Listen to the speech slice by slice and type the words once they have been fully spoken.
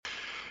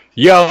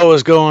Yo,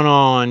 what's going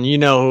on? You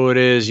know who it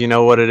is. You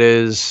know what it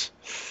is.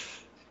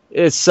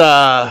 It's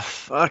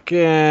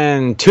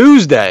fucking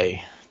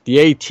Tuesday, the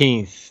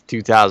 18th,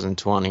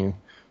 2020.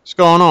 What's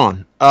going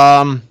on?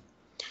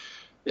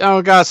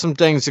 Got some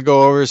things to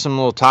go over, some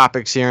little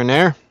topics here and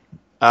there.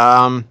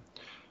 Um,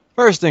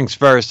 First things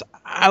first,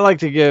 I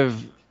wouldn't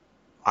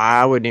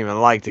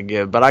even like to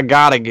give, but I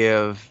gotta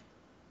give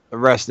a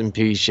rest in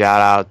peace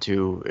shout out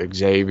to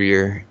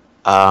Xavier.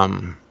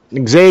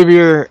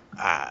 Xavier,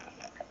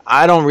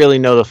 I don't really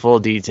know the full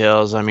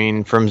details. I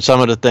mean, from some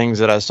of the things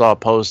that I saw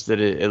posted,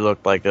 it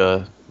looked like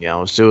a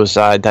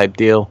suicide type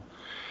deal.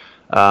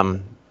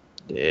 Um,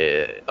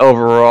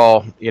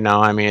 Overall,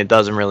 I mean, it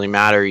doesn't really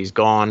matter. He's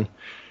gone,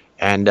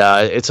 and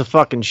it's a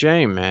fucking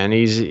shame, man.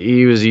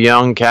 He was a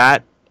young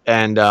cat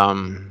and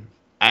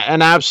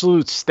an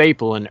absolute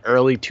staple in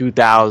early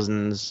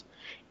 2000s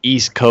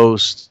East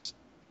Coast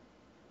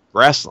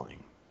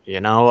wrestling.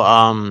 You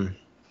know,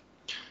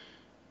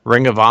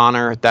 Ring of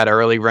Honor, that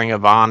early Ring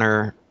of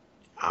Honor,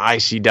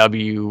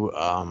 ICW,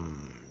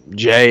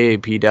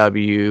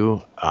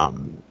 JPW.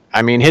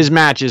 I mean, his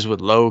matches with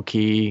Low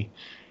Key,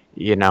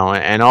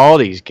 and all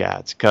these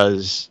cats,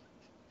 because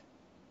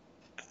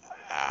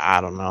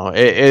I don't know.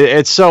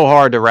 It's so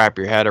hard to wrap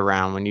your head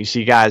around when you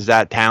see guys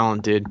that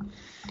talented.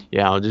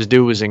 This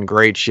dude was in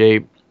great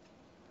shape.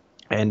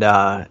 And,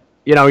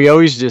 he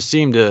always just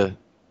seemed to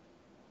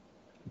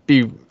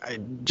be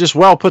just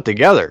well put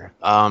together.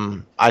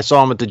 I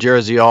saw him at the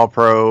Jersey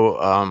All-Pro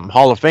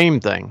Hall of Fame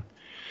thing.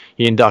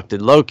 He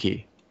inducted Low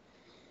Key.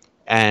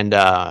 And,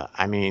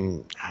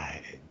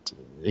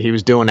 he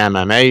was doing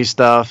MMA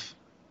stuff.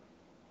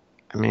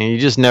 I mean, you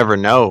just never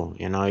know.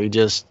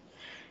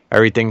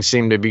 Everything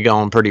seemed to be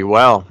going pretty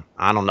well.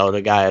 I don't know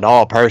the guy at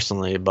all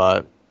personally,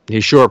 but he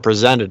sure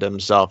presented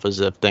himself as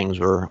if things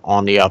were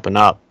on the up and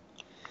up.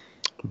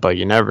 But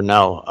you never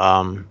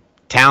know.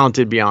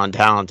 Talented beyond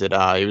talented.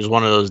 He was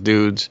one of those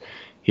dudes.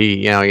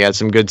 He had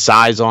some good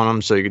size on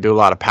him, so he could do a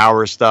lot of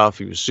power stuff.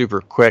 He was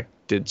super quick,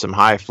 did some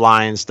high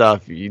flying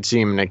stuff. You'd see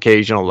him in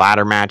occasional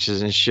ladder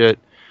matches and shit.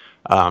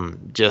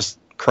 Just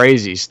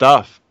crazy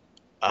stuff.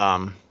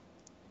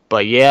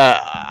 But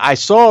yeah, I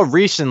saw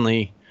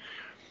recently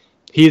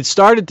he had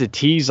started to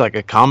tease like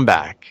a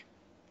comeback.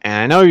 And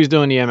I know he was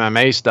doing the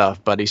MMA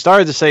stuff, but he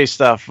started to say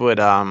stuff with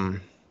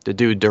the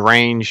dude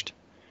Deranged.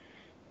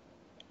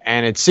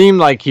 And it seemed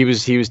like he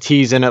was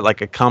teasing it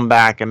like a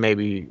comeback and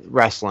maybe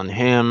wrestling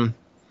him.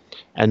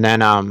 And then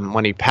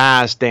when he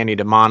passed, Danny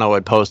DeMano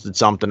had posted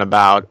something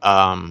about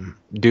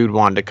dude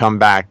wanted to come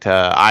back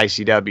to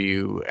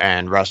ICW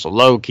and wrestle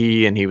Low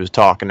Key, and he was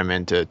talking him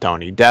into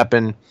Tony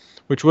Deppen,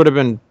 which would have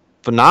been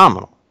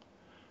phenomenal.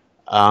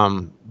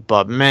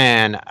 But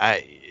man,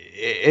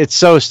 it's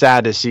so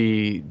sad to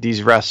see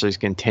these wrestlers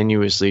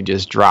continuously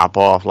just drop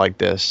off like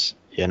this,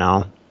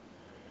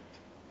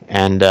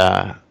 And,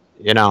 I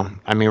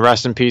mean,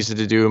 rest in peace to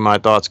the dude. My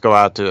thoughts go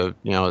out to,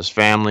 his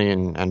family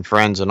and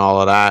friends and all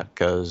of that,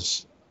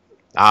 because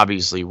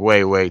obviously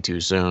way, way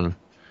too soon.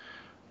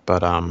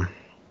 But,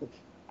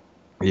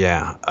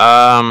 yeah.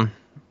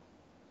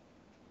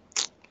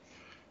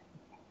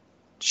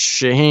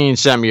 Shaheen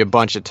sent me a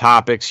bunch of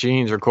topics.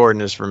 Shaheen's recording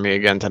this for me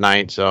again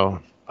tonight,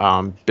 so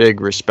big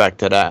respect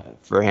to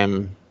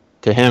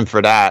him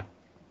for that.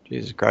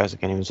 Jesus Christ, I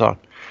can't even talk.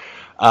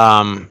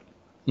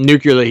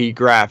 Nuclear Heat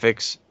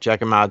Graphics,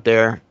 check him out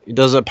there. He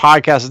does a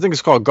podcast, I think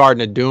it's called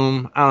Garden of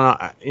Doom.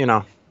 I don't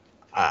know,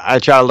 I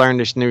try to learn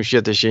this new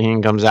shit that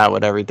Shaheen comes out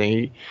with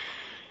everything.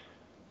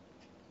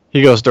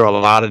 He goes through a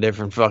lot of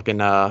different fucking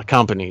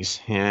companies,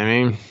 you know what I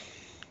mean?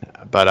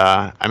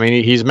 But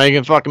he's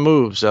making fucking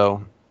moves,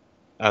 so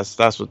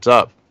that's what's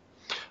up.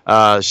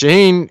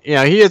 Shaheen,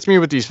 he hits me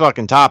with these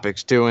fucking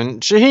topics too,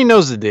 and Shaheen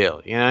knows the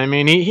deal. You know what I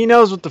mean? He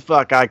knows what the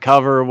fuck I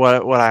cover,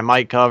 what I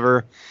might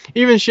cover,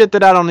 even shit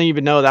that I don't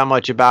even know that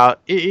much about.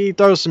 He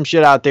throws some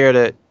shit out there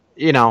that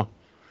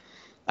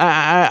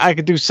I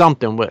could do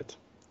something with.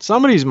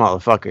 Some of these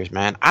motherfuckers,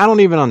 man, I don't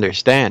even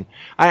understand.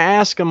 I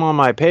ask them on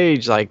my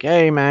page, like,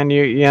 hey man,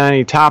 you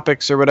any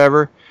topics or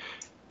whatever,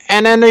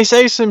 and then they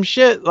say some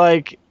shit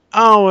like,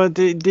 oh,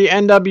 the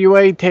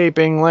NWA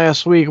taping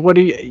last week. What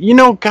do you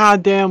know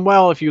goddamn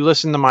well, if you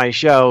listen to my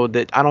show,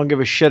 that I don't give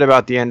a shit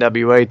about the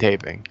NWA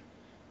taping.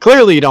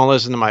 Clearly you don't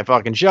listen to my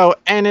fucking show,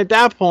 and at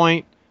that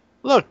point,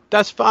 look,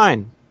 that's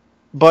fine.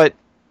 But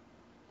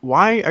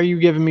why are you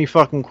giving me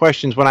fucking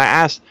questions when I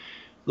ask?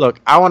 Look,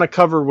 I want to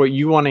cover what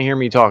you want to hear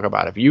me talk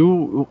about. If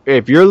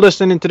you're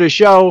listening to the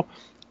show,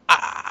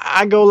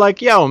 I go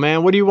like, yo,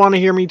 man, what do you want to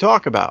hear me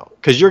talk about?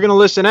 Because you're going to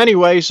listen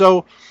anyway,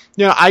 so...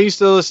 I used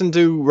to listen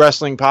to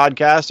wrestling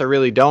podcasts. I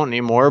really don't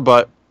anymore,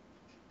 but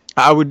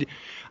I would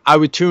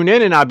tune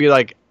in and I'd be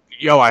like,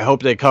 yo, I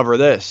hope they cover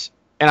this.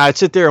 And I'd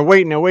sit there and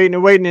waiting,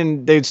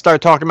 and they'd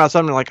start talking about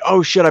something like,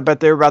 oh shit, I bet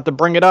they're about to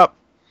bring it up.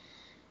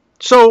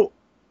 So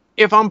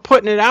if I'm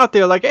putting it out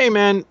there like, hey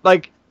man,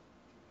 like,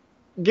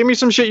 give me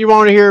some shit you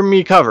want to hear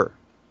me cover,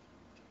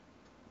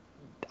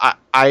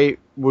 I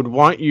would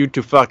want you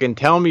to fucking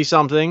tell me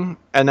something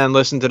and then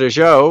listen to the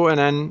show, and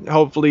then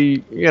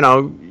hopefully,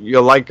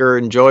 you'll like or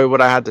enjoy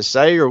what I had to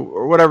say,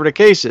 or whatever the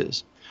case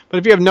is. But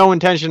if you have no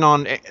intention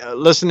on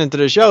listening to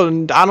the show,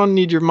 then I don't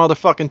need your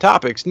motherfucking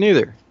topics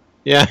neither.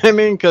 Yeah, I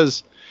mean,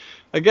 because,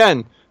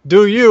 again,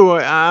 do you.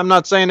 I'm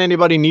not saying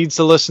anybody needs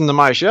to listen to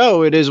my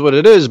show. It is what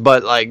it is.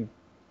 But, like,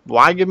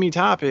 why give me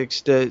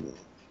topics that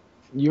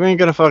you ain't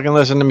going to fucking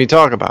listen to me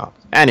talk about?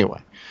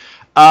 Anyway.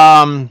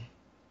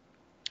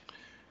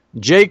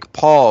 Jake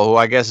Paul, who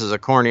I guess is a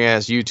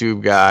corny-ass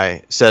YouTube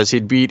guy, says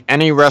he'd beat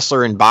any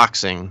wrestler in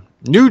boxing.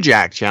 New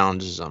Jack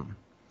challenges him.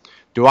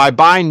 Do I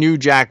buy New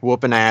Jack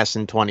whooping ass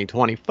in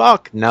 2020?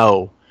 Fuck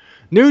no.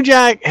 New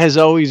Jack has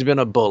always been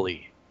a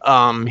bully.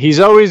 He's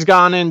always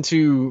gone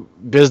into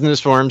business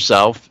for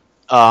himself.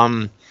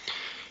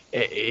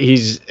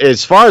 He's,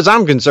 as far as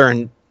I'm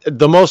concerned,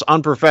 the most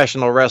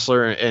unprofessional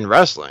wrestler in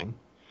wrestling.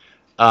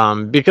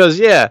 Because,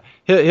 yeah,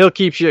 he'll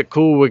keep shit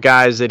cool with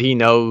guys that he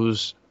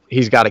knows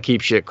he's got to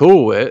keep shit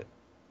cool with.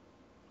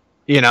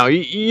 You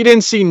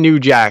didn't see New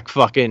Jack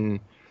fucking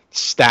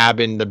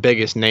stabbing the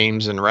biggest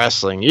names in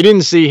wrestling. You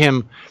didn't see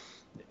him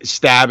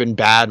stabbing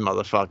bad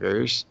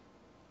motherfuckers.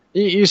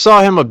 You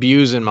saw him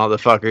abusing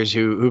motherfuckers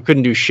who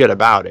couldn't do shit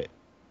about it,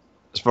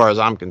 as far as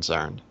I'm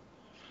concerned.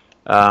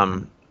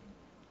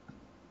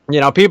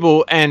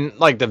 People, and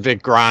like the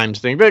Vic Grimes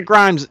thing. Vic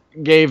Grimes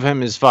gave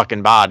him his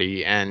fucking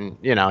body, and,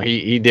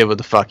 he did what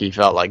the fuck he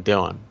felt like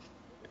doing.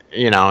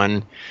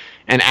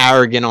 And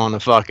arrogant on the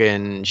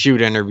fucking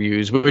shoot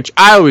interviews, which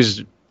I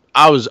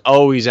was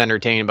always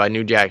entertained by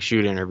New Jack's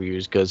shoot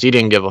interviews, because he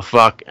didn't give a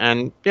fuck,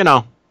 and,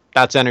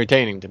 that's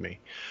entertaining to me.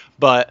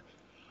 But,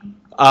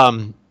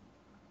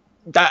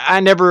 I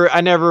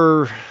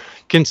never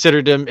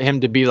considered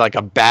him to be like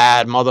a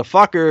bad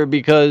motherfucker,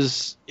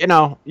 because, he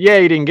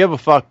didn't give a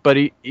fuck, but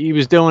he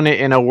was doing it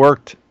in a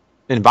worked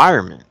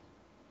environment.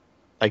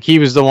 Like, he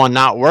was the one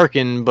not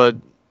working, but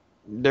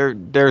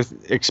they're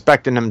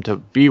expecting him to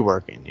be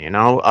working,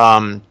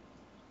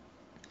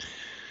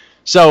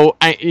 So,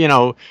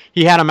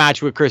 he had a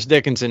match with Chris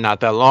Dickinson not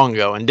that long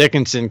ago, and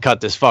Dickinson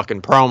cut this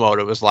fucking promo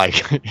that was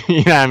like,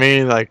 you know what I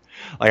mean? Like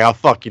I'll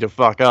fuck you the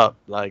fuck up.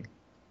 Like,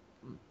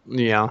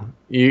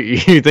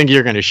 you think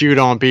you're going to shoot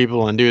on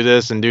people and do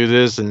this, and you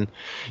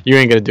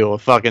ain't going to do a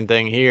fucking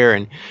thing here.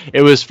 And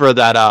it was for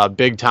that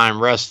big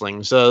time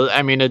wrestling. So,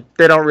 I mean,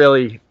 they don't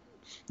really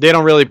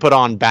put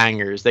on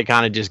bangers. They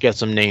kind of just get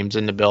some names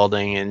in the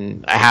building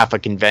and a half a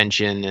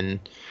convention, and,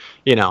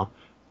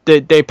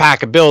 they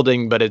pack a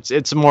building, but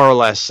it's more or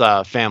less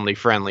family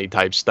friendly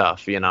type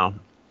stuff,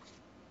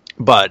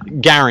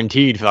 But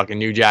guaranteed, fucking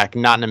New Jack,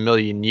 not in a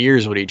million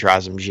years would he try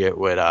some shit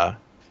with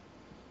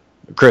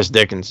Chris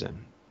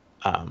Dickinson.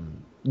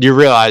 You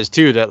realize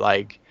too that,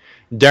 like,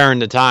 during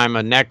the time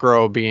of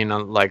Necro being a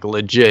like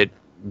legit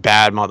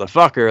bad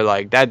motherfucker,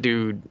 like that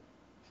dude,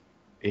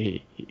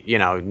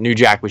 New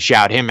Jack would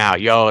shout him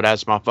out, "Yo,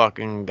 that's my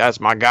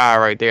guy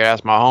right there,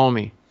 that's my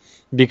homie."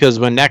 Because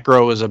when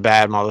Necro was a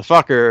bad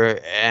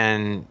motherfucker,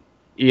 and,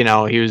 he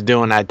was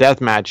doing that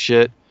deathmatch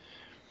shit,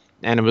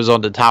 and it was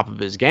on the top of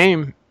his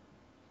game,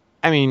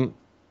 I mean,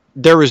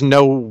 there was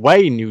no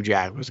way New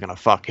Jack was going to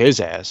fuck his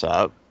ass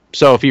up.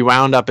 So if he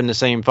wound up in the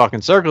same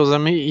fucking circles, I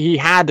mean, he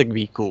had to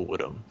be cool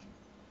with him.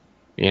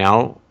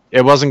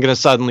 It wasn't going to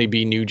suddenly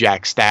be New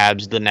Jack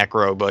stabs the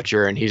Necro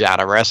Butcher and he's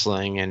out of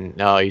wrestling and,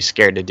 he's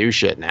scared to do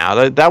shit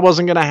now. That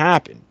wasn't going to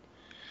happen.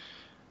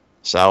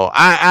 So,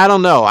 I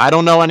don't know. I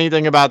don't know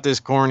anything about this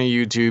corny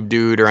YouTube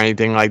dude or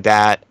anything like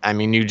that. I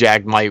mean, New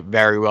Jack might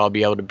very well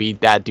be able to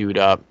beat that dude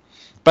up.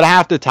 But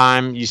half the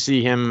time, you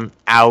see him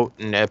out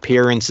in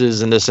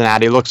appearances and this and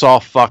that. He looks all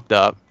fucked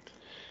up.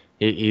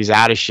 He's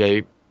out of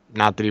shape.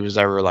 Not that he was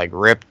ever, like,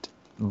 ripped.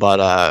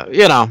 But,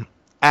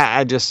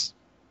 I guess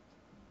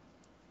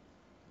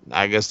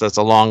that's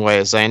a long way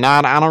of saying,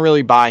 I don't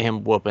really buy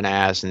him whooping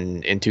ass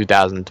in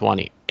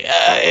 2020.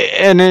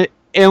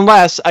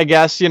 Unless, I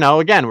guess,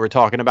 again, we're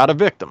talking about a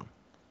victim.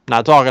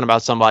 Not talking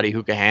about somebody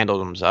who can handle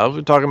themselves.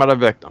 We're talking about a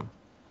victim.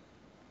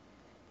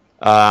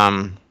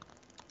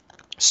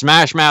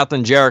 Smash Mouth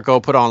and Jericho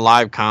put on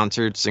live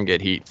concerts and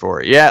get heat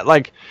for it. Yeah,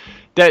 like,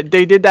 they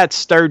did that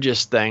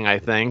Sturgis thing, I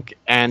think.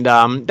 And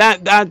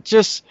that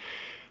just,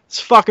 it's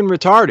fucking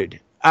retarded.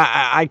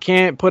 I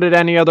can't put it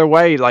any other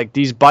way. Like,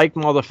 these bike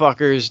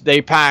motherfuckers,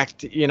 they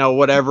packed,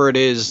 whatever it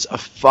is, a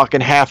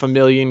fucking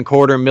 500,000,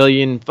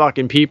 250,000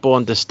 fucking people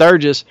into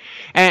Sturgis.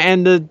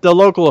 And the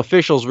local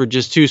officials were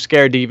just too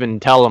scared to even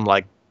tell them,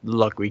 like,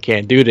 look, we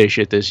can't do this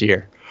shit this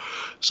year.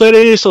 So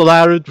they just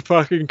allowed it to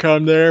fucking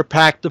come there,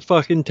 pack the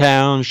fucking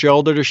town,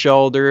 shoulder to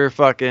shoulder,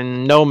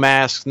 fucking no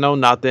masks, no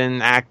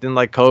nothing, acting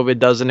like COVID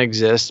doesn't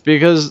exist.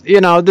 Because,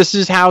 this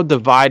is how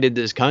divided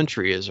this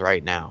country is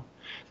right now.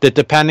 That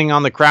depending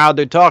on the crowd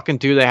they're talking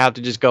to, they have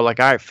to just go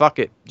like, all right, fuck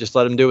it. Just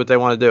let them do what they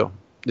want to do.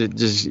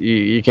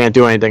 You can't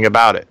do anything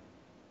about it.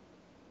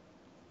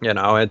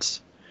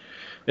 It's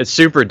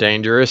super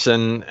dangerous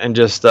and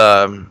just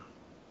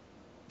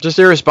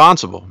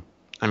irresponsible.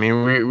 I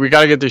mean, we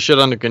got to get this shit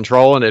under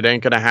control, and it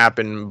ain't going to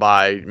happen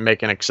by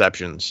making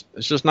exceptions.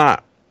 It's just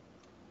not.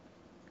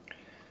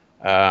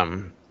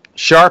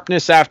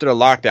 Sharpness after the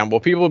lockdown. Will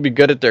people be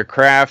good at their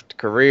craft,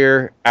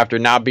 career after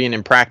not being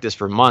in practice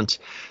for months?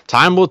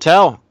 Time will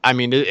tell. I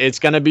mean, it's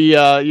going to be,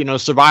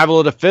 survival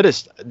of the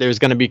fittest. There's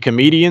going to be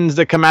comedians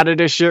that come out of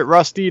this shit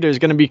rusty. There's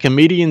going to be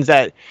comedians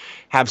that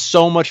have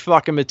so much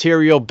fucking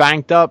material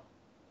banked up,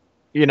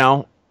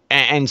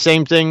 and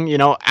same thing,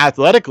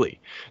 athletically.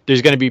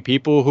 There's going to be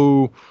people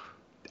who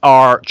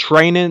are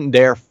training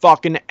their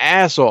fucking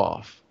ass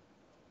off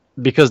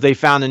because they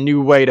found a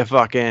new way to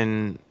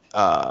fucking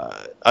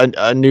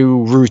a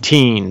new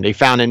routine. They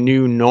found a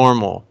new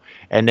normal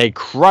and they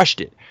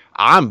crushed it.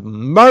 I'm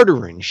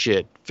murdering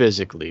shit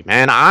physically,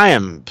 man.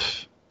 I'm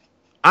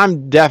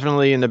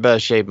definitely in the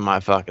best shape of my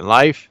fucking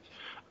life.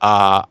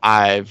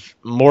 I've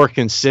more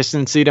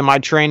consistency to my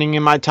training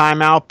in my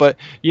time out, but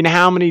you know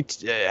how many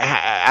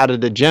out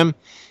of the gym,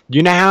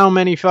 you know how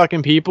many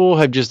fucking people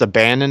have just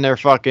abandoned their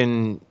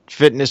fucking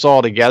fitness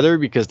altogether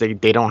because they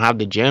don't have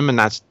the gym, and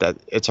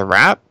it's a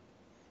wrap?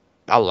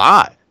 A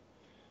lot.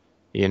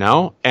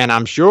 And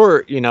I'm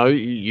sure,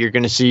 you're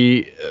going to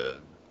see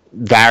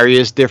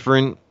various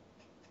different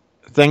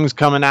things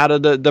coming out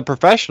of the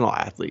professional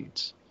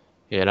athletes,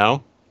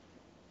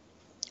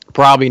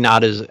 probably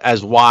not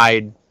as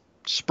wide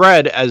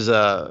spread as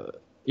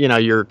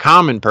your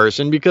common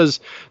person, because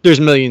there's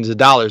millions of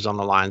dollars on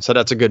the line. So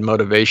that's a good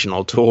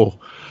motivational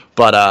tool.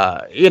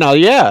 But,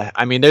 yeah,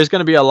 I mean, there's going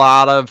to be a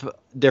lot of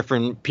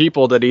different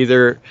people that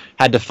either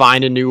had to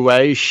find a new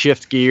way,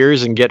 shift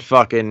gears, and get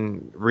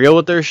fucking real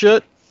with their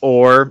shit,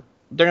 or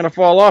they're going to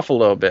fall off a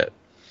little bit.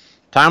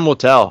 Time will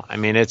tell. I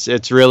mean,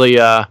 it's really,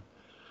 we're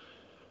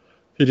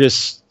going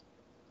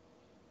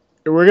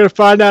to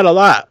find out a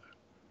lot,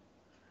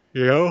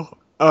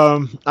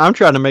 I'm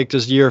trying to make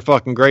this year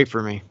fucking great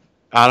for me.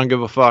 I don't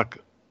give a fuck.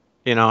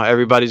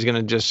 Everybody's going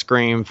to just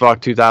scream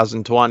fuck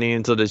 2020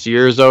 until this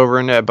year's over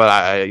and that. But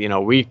I,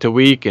 week to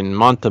week and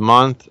month to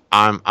month,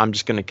 I'm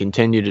just going to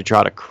continue to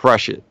try to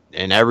crush it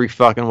in every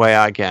fucking way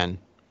I can.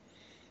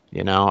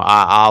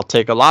 I'll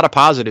take a lot of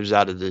positives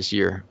out of this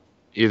year.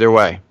 Either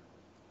way.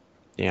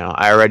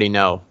 I already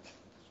know.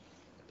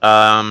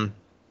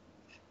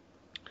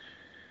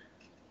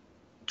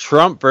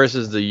 Trump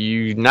versus the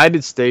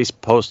United States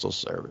Postal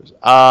Service.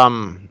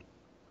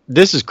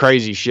 This is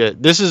crazy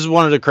shit. This is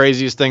one of the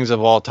craziest things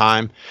of all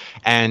time.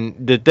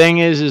 And the thing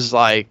is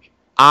like,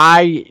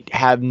 I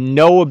have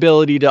no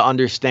ability to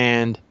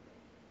understand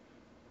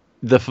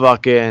the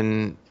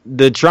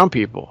Trump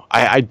people.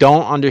 I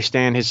don't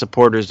understand his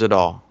supporters at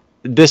all.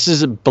 This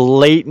is a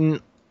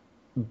blatant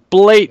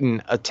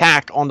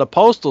attack on the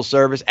Postal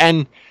Service,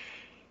 and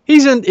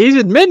he's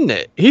admitting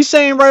it. He's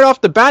saying right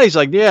off the bat, he's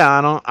like,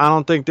 yeah, I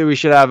don't think that we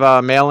should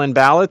have mail-in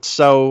ballots,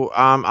 so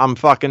I'm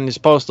fucking this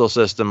postal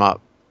system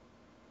up.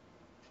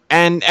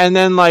 And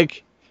then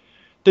like,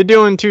 they're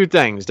doing two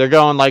things. They're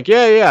going like,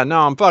 yeah, no,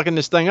 I'm fucking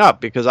this thing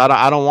up because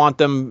I don't want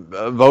them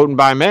voting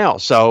by mail.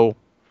 So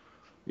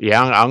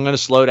yeah, I'm going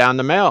to slow down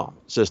the mail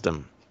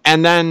system.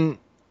 And then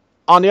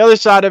on the other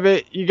side of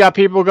it, you got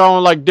people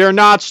going like, they're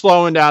not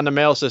slowing down the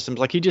mail systems.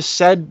 Like, he just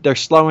said they're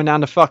slowing down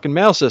the fucking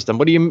mail system.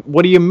 What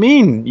do you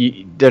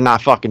mean they're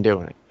not fucking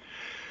doing it?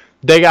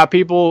 They got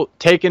people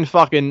taking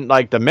fucking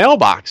like the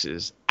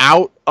mailboxes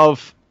out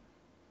of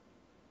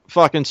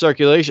fucking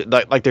circulation.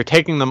 Like they're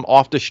taking them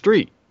off the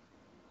street.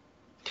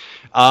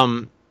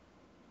 So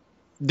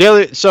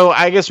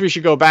I guess we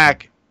should go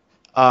back.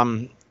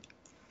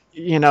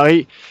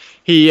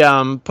 He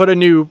put a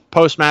new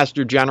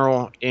postmaster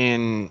general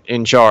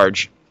in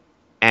charge,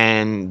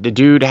 and the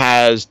dude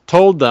has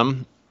told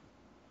them,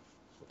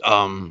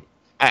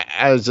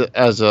 as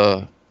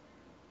a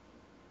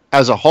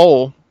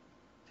whole,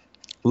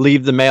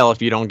 leave the mail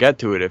if you don't get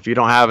to it. If you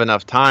don't have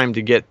enough time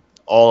to get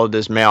all of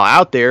this mail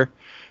out there,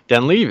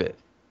 then leave it.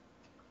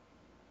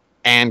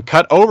 And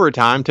cut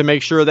overtime to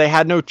make sure they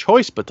had no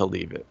choice but to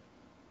leave it.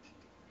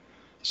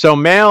 So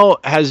mail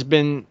has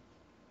been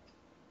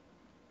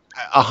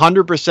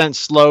 100%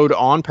 slowed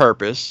on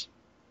purpose.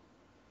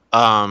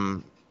 I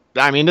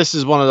mean, this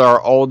is one of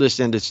our oldest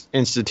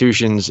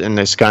institutions in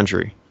this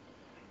country.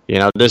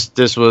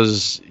 This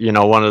was,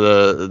 one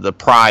of the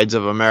prides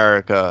of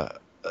America,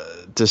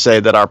 to say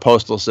that our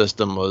postal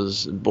system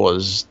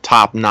was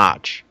top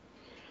notch.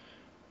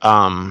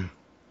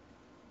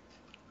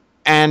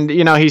 And,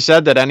 he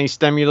said that any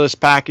stimulus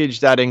package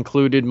that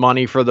included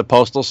money for the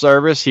Postal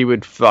Service, he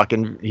would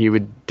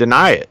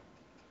deny it.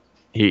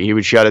 He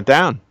would shut it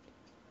down.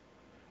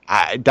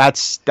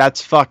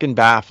 That's fucking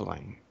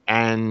baffling.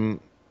 And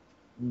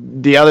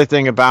the other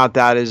thing about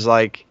that is,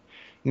 like,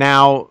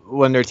 now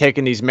when they're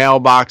taking these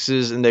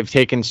mailboxes and they've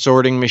taken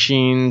sorting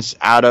machines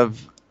out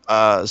of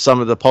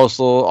some of the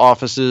postal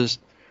offices,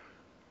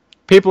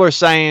 people are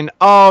saying,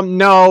 oh,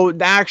 no,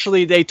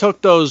 actually, they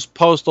took those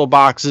postal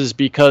boxes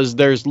because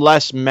there's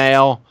less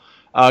mail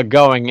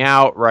going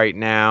out right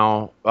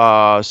now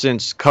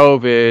since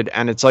COVID.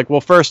 And it's like,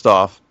 well, first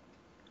off,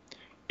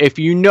 if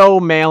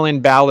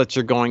mail-in ballots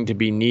are going to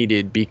be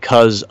needed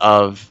because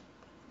of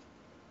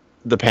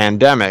the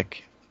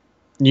pandemic,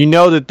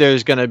 that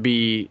there's going to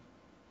be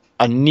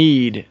a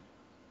need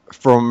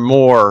for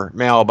more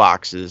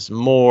mailboxes,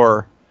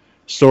 more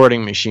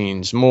sorting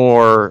machines,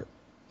 more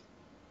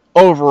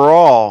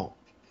overall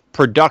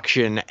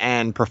production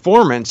and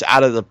performance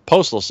out of the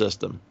postal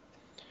system.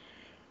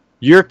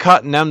 You're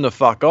cutting them the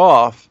fuck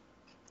off.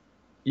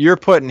 You're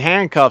putting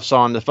handcuffs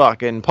on the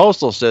fucking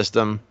postal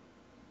system,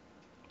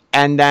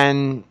 and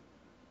then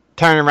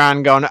turning around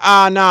and going,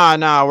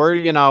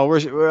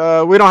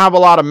 no, we don't have a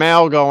lot of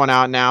mail going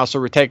out now, so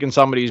we're taking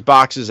some of these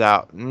boxes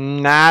out.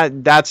 Nah,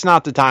 that's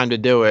not the time to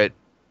do it.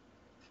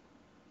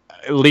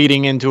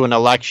 Leading into an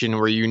election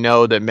where you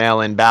know that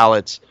mail-in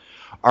ballots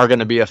are going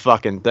to be a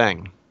fucking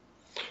thing.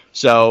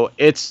 So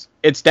it's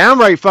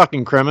downright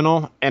fucking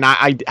criminal, and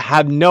I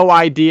have no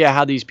idea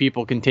how these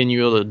people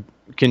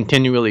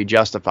continually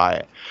justify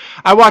it.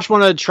 I watched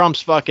one of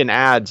Trump's fucking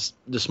ads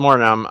this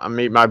morning. I'm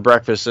eating my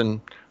breakfast, and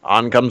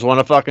on comes one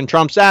of fucking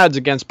Trump's ads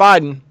against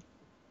Biden,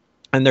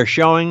 and they're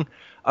showing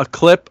a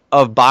clip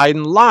of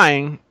Biden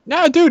lying.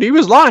 No, dude, he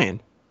was lying.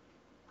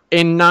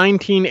 In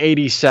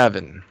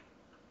 1987.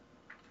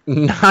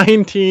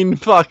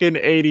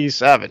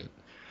 1987.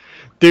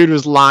 Dude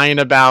was lying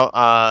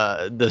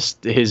about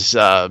his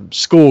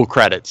school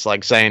credits,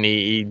 like saying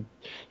he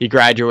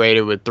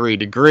graduated with 3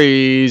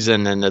 degrees,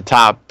 and then the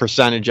top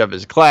percentage of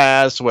his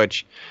class,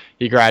 which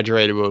he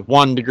graduated with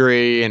 1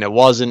 degree, and it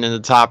wasn't in the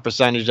top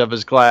percentage of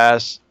his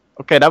class.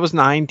 Okay, that was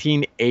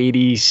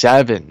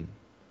 1987.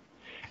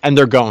 And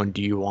they're going,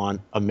 do you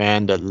want a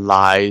man that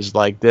lies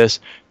like this?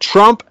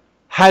 Trump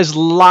has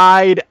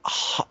lied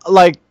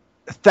like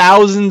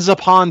thousands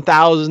upon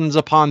thousands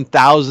upon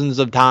thousands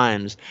of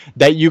times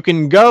that you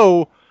can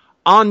go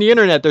on the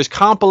internet. There's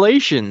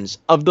compilations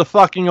of the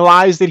fucking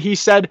lies that he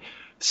said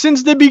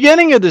since the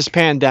beginning of this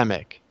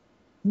pandemic.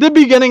 The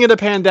beginning of the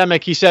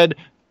pandemic, he said,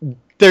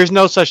 there's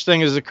no such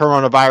thing as a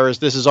coronavirus.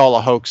 This is all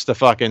a hoax to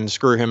fucking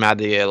screw him out of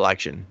the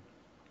election.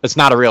 It's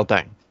not a real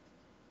thing.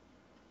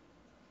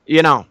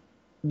 You know,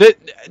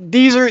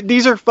 these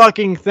are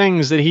fucking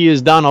things that he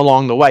has done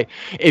along the way.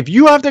 If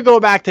you have to go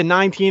back to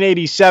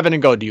 1987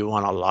 and go, do you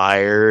want a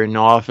liar in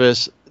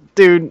office?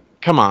 Dude,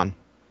 come on.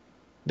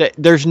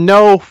 There's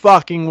no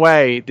fucking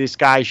way this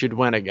guy should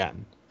win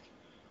again.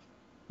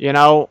 You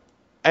know,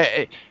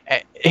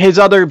 his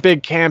other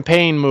big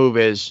campaign move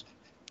is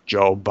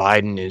Joe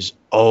Biden is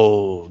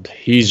old.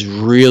 He's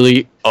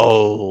really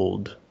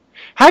old.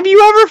 Have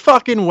you ever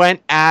fucking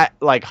went at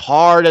like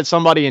hard at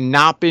somebody and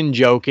not been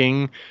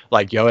joking?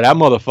 Like, yo, that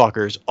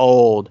motherfucker's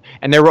old,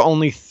 and they were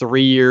only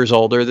 3 years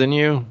older than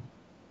you?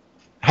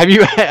 Have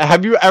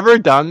you ever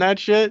done that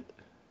shit?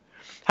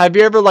 Have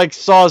you ever like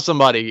saw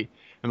somebody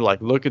and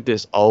like, look at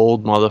this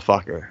old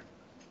motherfucker,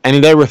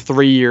 and they were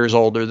 3 years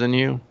older than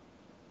you?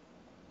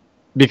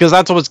 Because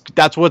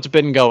that's what's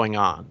been going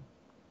on.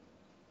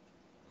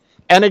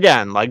 And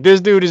again, like, this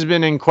dude has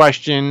been in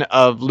question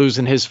of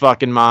losing his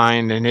fucking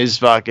mind and his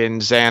fucking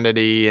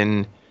sanity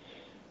and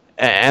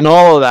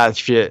all of that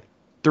shit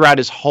throughout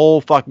his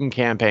whole fucking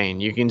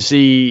campaign. You can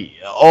see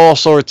all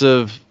sorts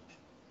of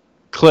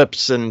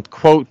clips and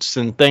quotes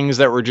and things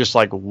that were just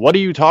like, what are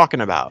you talking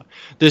about?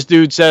 This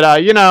dude said,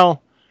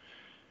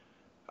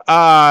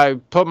 I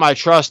put my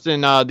trust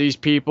in these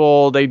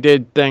people. They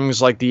did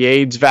things like the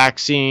AIDS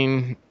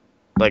vaccine.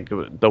 Like,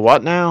 the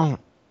what now?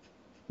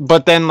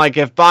 But then, like,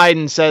 if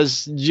Biden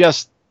says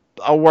just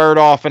a word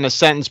off in a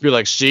sentence, be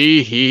like,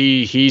 see,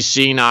 he's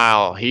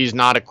senile. He's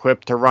not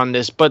equipped to run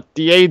this. But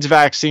the AIDS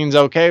vaccine's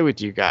okay with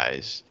you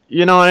guys.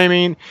 You know what I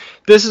mean?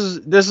 This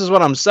is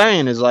what I'm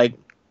saying is, like,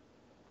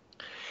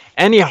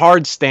 any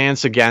hard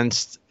stance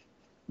against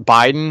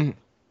Biden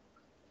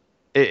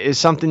is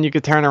something you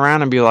could turn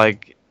around and be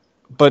like,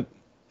 but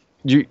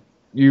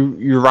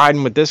you're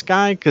riding with this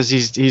guy? Because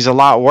he's a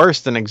lot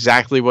worse than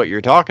exactly what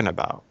you're talking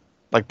about.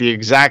 Like, the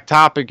exact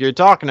topic you're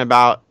talking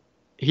about,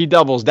 he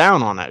doubles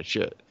down on that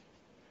shit.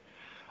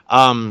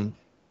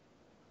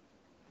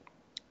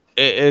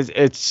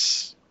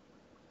 It's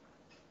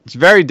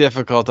very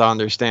difficult to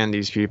understand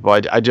these people.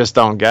 I just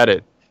don't get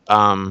it.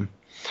 And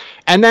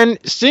then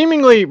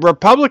seemingly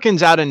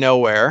Republicans out of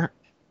nowhere,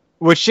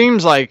 which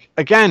seems like,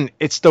 again,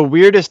 it's the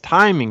weirdest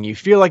timing. You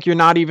feel like you're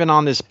not even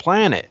on this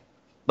planet.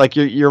 Like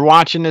you're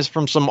watching this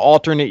from some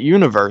alternate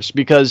universe,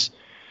 because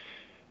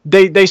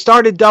they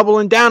started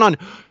doubling down on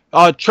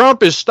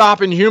Trump is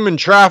stopping human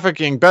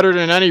trafficking better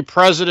than any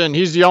president.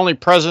 He's the only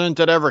president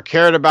that ever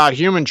cared about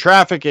human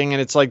trafficking.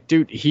 And it's like,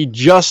 dude, he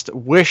just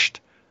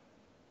wished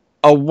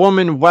a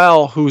woman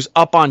well who's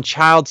up on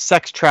child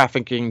sex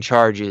trafficking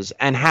charges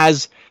and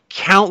has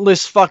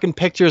countless fucking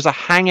pictures of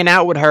hanging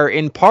out with her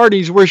in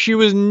parties where she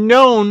was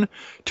known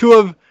to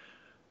have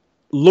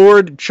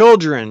lured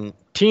children,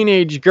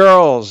 teenage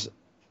girls,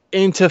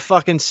 into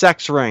fucking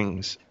sex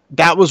rings.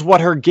 That was what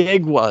her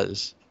gig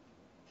was.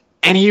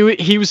 And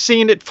he was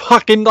seen at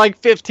fucking like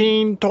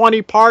 15,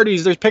 20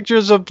 parties. There's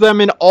pictures of them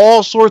in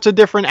all sorts of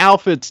different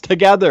outfits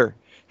together,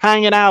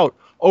 hanging out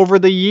over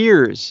the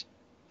years.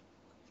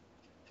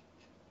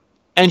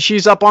 And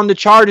she's up on the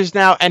charges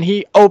now, and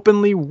he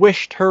openly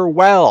wished her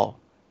well.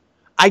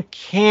 I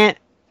can't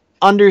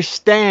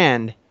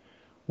understand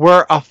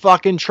where a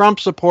fucking Trump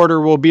supporter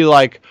will be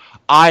like,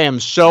 I am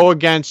so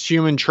against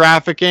human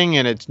trafficking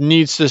and it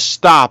needs to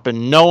stop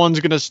and no one's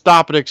going to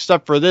stop it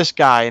except for this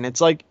guy. And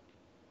it's like,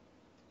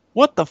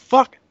 what the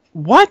fuck?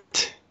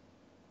 What?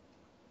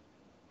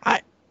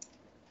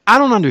 I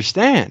don't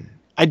understand.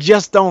 I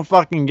just don't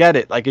fucking get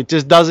it. Like, it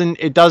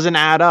doesn't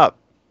add up.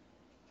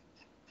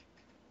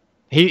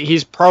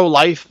 He's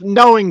pro-life,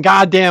 knowing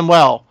goddamn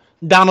well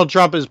Donald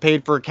Trump has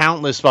paid for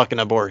countless fucking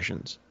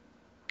abortions.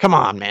 Come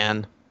on,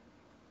 man.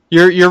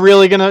 You're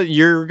really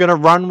gonna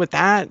run with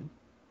that?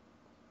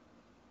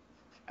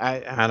 I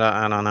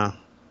don't know.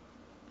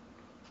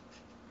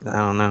 I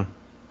don't know.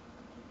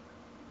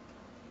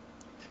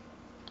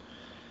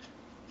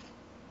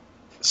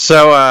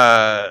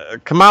 So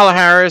Kamala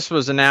Harris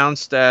was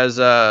announced as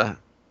the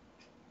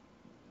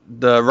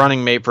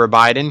running mate for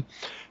Biden.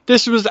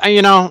 This was, I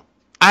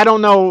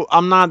don't know.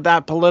 I'm not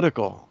that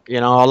political. A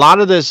lot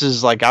of this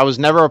is like, I was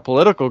never a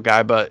political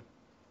guy, but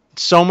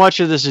so much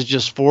of this is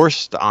just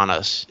forced on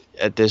us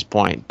at this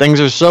point. Things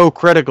are so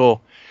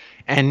critical,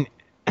 and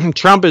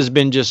Trump has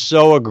been just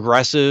so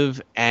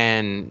aggressive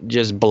and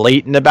just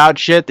blatant about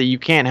shit that you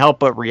can't help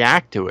but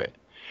react to it.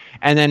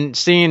 And then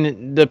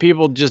seeing the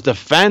people just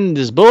defend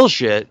this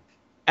bullshit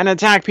and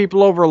attack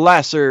people over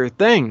lesser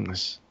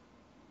things.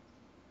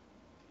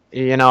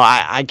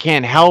 I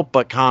can't help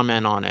but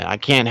comment on it. I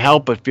can't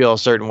help but feel a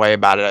certain way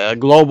about it. A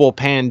global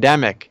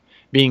pandemic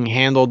being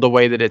handled the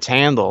way that it's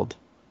handled.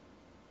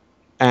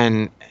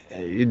 And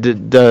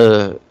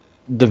the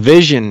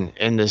division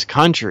in this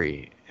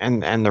country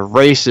and the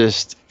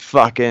racist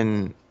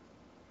fucking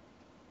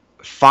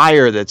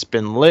fire that's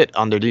been lit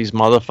under these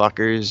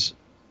motherfuckers,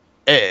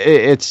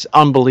 it's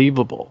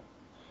unbelievable.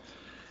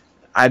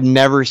 I've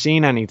never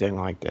seen anything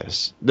like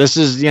this. This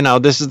is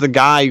the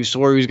guy who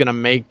swore he was going to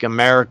make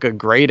America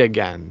great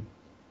again.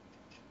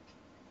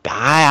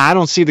 I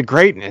don't see the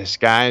greatness,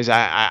 guys.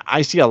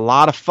 I see a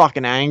lot of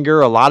fucking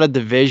anger, a lot of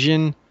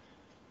division,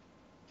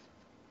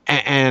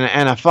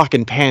 and a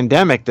fucking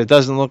pandemic that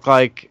doesn't look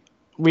like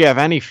we have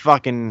any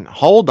fucking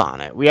hold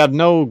on it. We have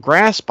no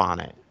grasp on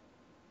it.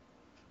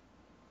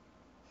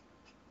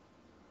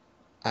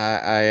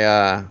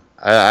 I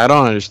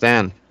don't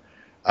understand.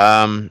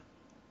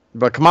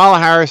 But Kamala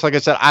Harris, like I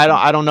said,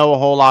 I don't know a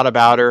whole lot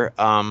about her.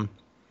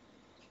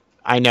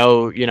 I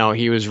know,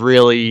 he was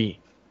really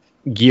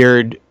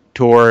geared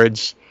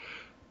towards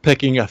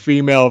picking a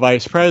female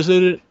vice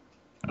president.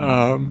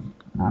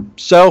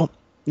 So,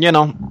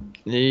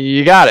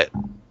 you got it.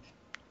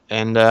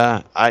 And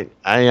I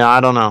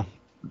don't know.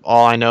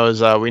 All I know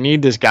is we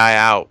need this guy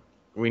out.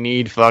 We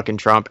need fucking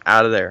Trump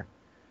out of there.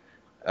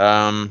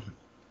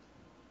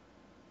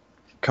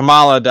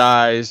 Kamala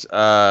dies.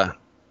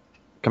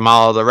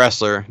 Kamala the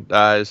wrestler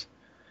dies.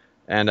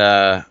 And,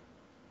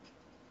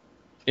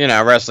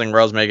 wrestling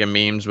world's making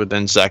memes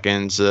within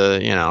seconds,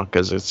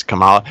 because it's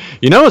Kamala.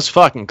 What's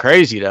fucking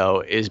crazy,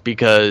 though, is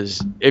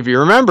because if you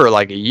remember,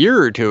 like, a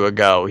year or two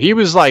ago, he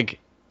was in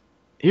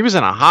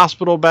a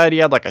hospital bed. He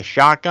had, like, a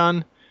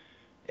shotgun.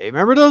 Hey,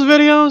 remember those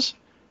videos?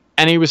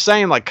 And he was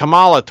saying, like,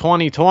 Kamala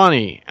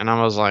 2020. And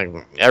I was like,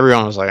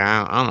 everyone was like,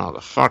 I don't know what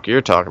the fuck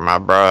you're talking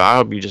about, bro. I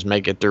hope you just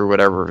make it through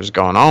whatever is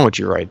going on with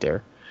you right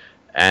there.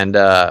 And,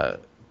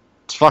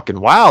 it's fucking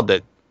wild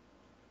that,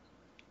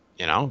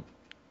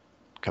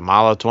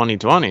 Kamala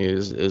 2020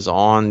 is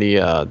on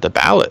the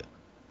ballot.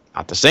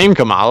 Not the same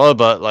Kamala,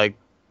 but, like,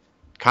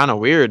 kind of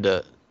weird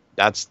that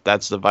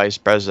that's the vice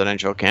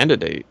presidential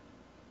candidate.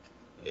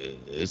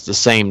 It's the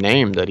same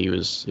name that he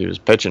was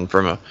pitching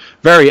from a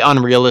very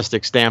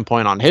unrealistic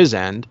standpoint on his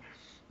end,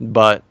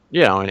 but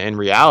in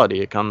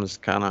reality it comes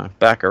kind of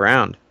back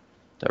around.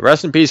 So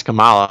rest in peace,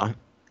 Kamala.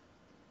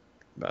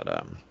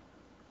 But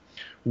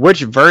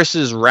which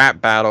versus rap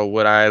battle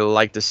would I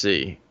like to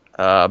see?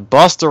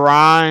 Busta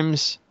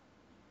Rhymes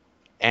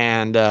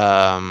and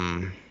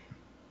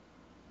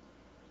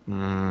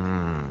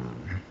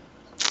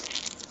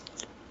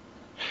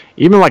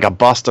even like a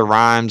Busta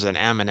Rhymes and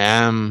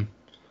Eminem.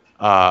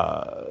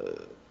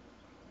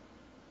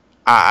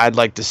 I'd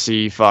like to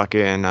see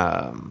fucking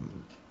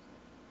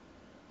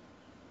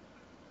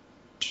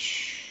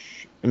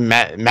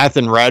Meth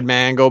and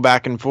Redman go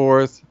back and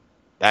forth.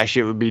 That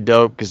shit would be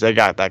dope because they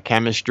got that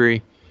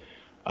chemistry.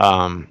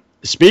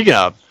 Speaking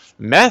of,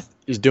 Meth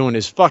is doing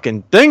his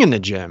fucking thing in the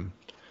gym.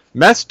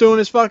 Meth's doing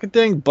his fucking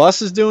thing.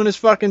 Bus is doing his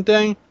fucking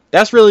thing.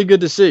 That's really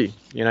good to see.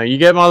 You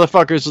get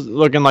motherfuckers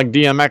looking like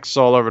DMX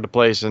all over the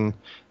place, and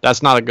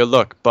that's not a good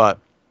look. But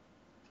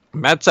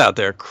Meth's out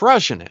there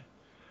crushing it.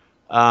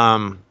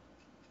 But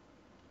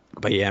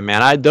yeah,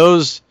 man,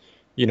 those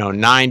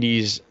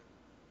 90s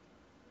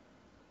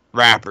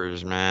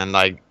rappers, man,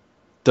 like,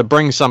 to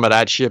bring some of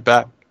that shit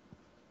back.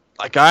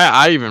 Like,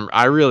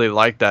 I really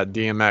like that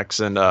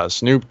DMX and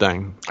Snoop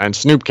thing, and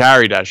Snoop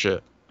carried that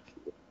shit.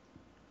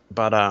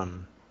 But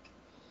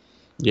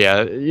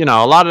yeah,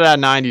 a lot of that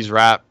 90s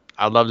rap,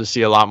 I'd love to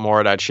see a lot more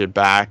of that shit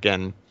back,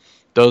 and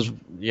those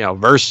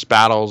verse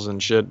battles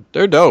and shit,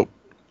 they're dope.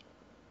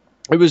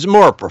 It was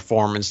more a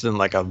performance than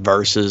like a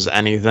versus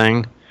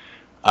anything.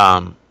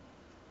 But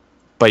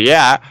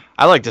yeah,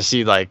 I like to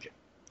see like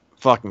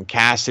fucking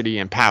Cassidy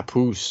and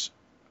Papoose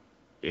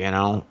you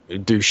know,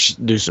 do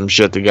some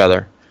shit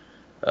together.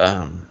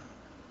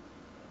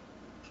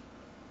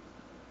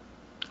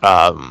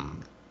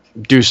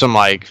 Do some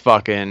like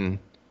fucking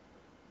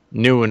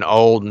new and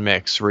old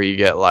mix where you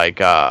get like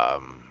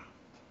trying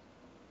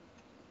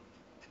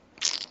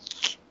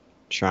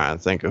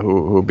to think of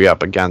who'd be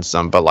up against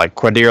them, but like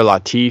Quadir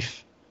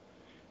Latif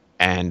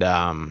and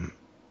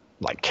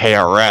like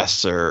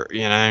KRS, or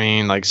you know what I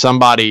mean, like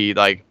somebody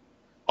like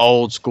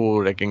old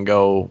school that can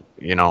go,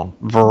 you know,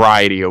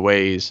 variety of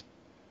ways.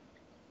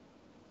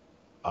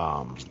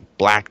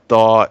 Black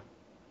Thought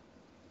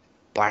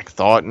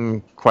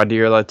and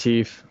Quadir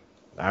Latif,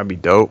 that'd be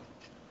dope.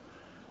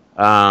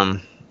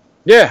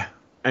 Yeah,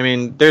 I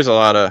mean, there's a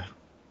lot of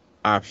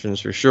options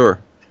for sure.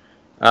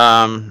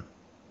 Let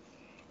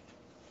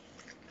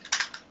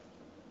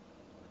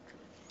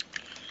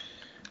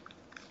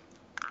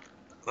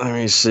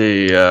me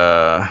see.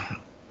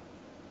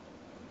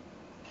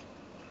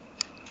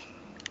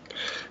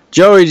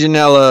 Joey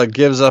Janela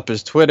gives up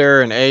his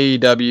Twitter, and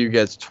AEW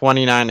gets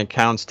 29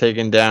 accounts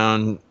taken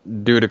down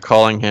due to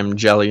calling him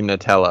Jelly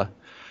Nutella.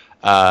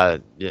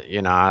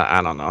 You know,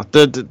 I don't know.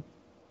 The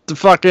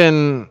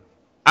fucking...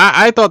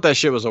 I thought that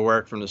shit was a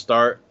work from the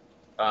start,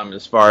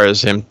 as far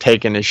as him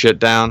taking his shit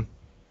down.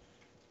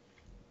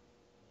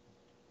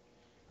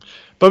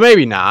 But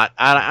maybe not.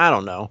 I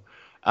don't know.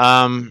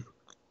 I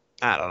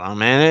don't know,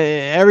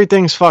 man.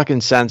 Everything's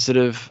fucking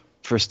sensitive,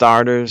 for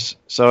starters.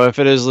 So if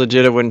it is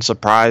legit, it wouldn't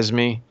surprise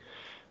me.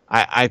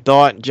 I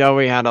thought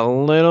Joey had a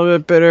little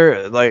bit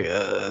better, like,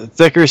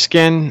 thicker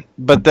skin,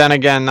 but then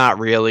again, not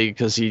really,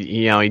 because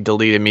he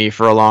deleted me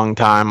for a long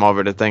time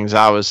over the things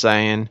I was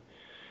saying,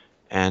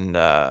 and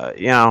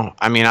you know,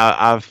 I mean,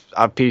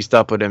 I've pieced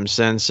up with him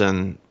since,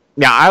 and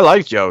yeah, I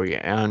like Joey,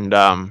 and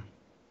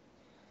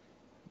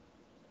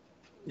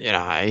you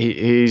know,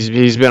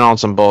 he's been on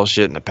some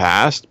bullshit in the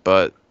past,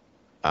 but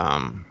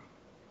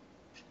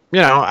you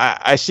know,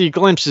 I see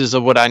glimpses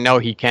of what I know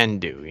he can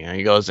do. You know,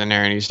 he goes in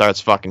there and he starts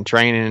fucking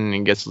training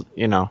and gets,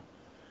 you know,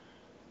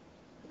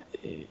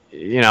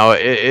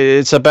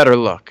 it's a better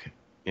look.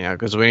 You know,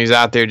 because when he's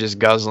out there just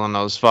guzzling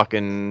those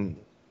fucking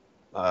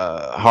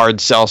hard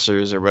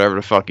seltzers or whatever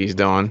the fuck he's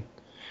doing,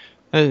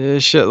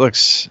 this shit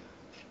looks,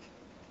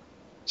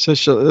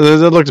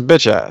 it looks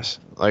bitch ass.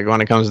 Like when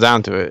it comes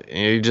down to it,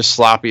 you're just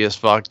sloppy as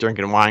fuck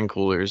drinking wine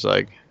coolers.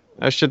 Like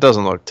that shit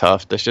doesn't look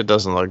tough. That shit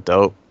doesn't look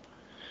dope.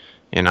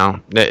 You know,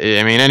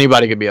 I mean,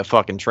 anybody could be a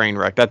fucking train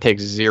wreck. That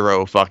takes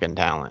zero fucking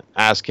talent.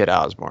 Ask Kid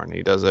Osborne.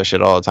 He does that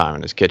shit all the time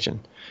in his kitchen.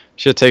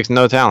 Shit takes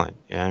no talent.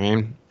 You know what I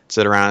mean?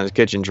 Sit around in his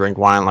kitchen, drink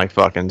wine like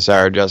fucking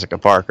Sarah Jessica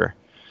Parker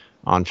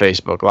on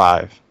Facebook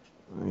Live.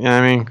 You know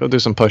what I mean? Go do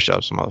some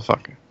push-ups,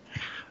 motherfucker.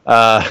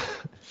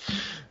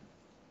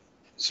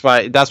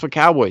 That's what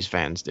Cowboys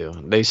fans do.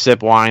 They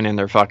sip wine in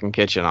their fucking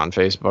kitchen on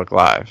Facebook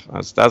Live.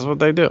 That's what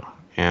they do.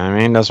 You know what I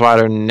mean? That's why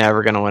they're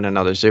never going to win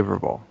another Super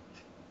Bowl.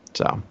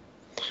 So...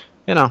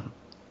 you know,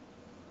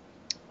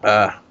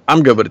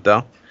 I'm good with it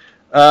though.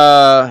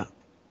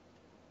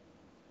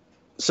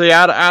 So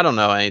yeah, I don't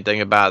know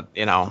anything about,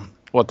 you know,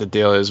 what the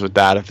deal is with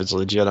that, if it's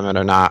legitimate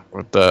or not,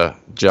 with the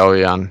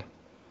Joey on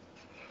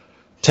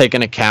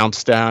taking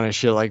accounts down and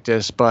shit like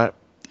this. But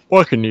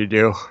what can you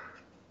do?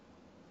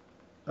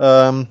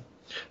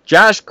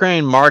 Josh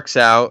Crane marks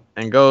out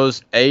and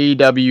goes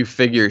AEW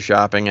figure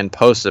shopping and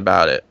posts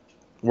about it.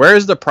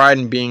 Where's the pride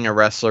in being a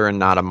wrestler and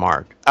not a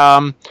mark?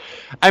 I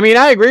mean,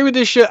 I agree with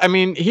this shit. I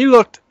mean, he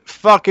looked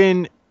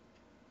fucking,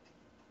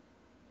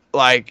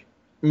 like,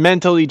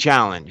 mentally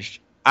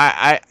challenged.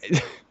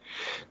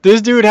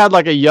 This dude had,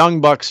 like, a Young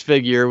Bucks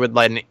figure with,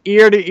 like, an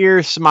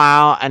ear-to-ear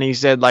smile, and he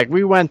said, like,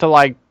 we went to,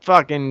 like,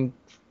 fucking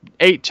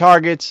 8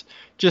 Targets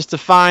just to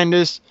find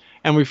this,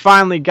 and we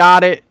finally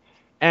got it,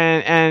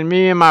 and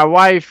me and my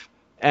wife,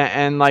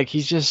 and like,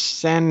 he's just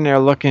standing there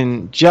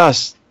looking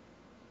just...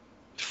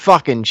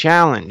 fucking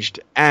challenged.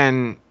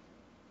 And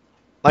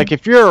like,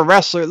 if you're a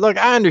wrestler, look,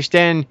 I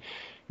understand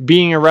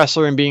being a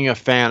wrestler and being a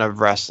fan of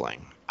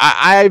wrestling.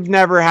 I've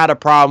never had a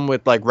problem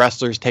with like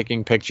wrestlers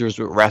taking pictures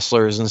with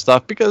wrestlers and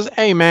stuff, because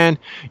hey man,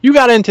 you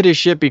got into this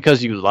shit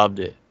because you loved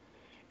it.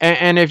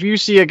 And if you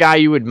see a guy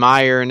you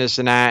admire and this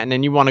and that, and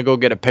then you want to go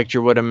get a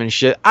picture with him and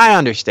shit, I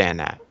understand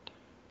that.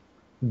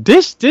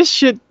 This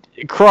shit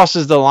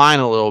crosses the line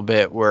a little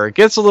bit where it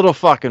gets a little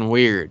fucking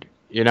weird.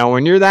 You know,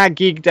 when you're that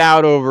geeked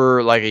out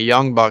over, like, a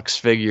Young Bucks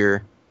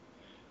figure,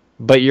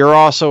 but you're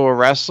also a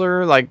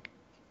wrestler, like,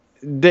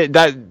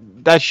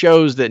 that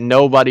shows that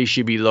nobody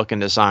should be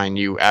looking to sign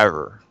you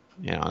ever.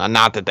 You know,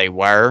 not that they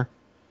were,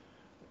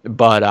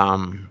 but,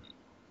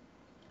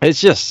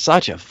 it's just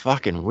such a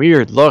fucking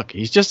weird look.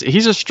 He's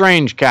a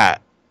strange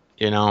cat,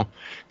 you know,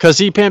 because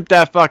he pimped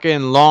that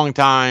fucking long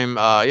time,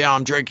 yeah,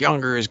 I'm Drake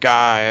Younger's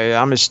guy,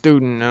 I'm his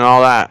student and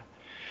all that.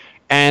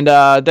 And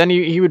then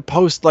he would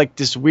post like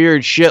this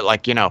weird shit,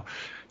 like, you know,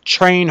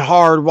 train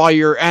hard while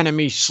your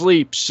enemy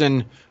sleeps,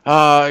 and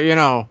you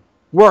know,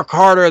 work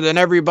harder than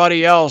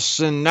everybody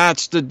else, and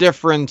that's the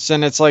difference.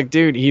 And it's like,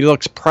 dude, he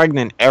looks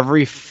pregnant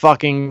every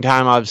fucking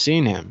time I've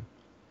seen him.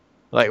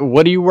 Like,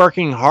 what are you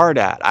working hard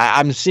at?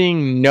 I'm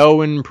seeing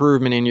no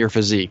improvement in your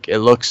physique. It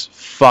looks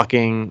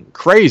fucking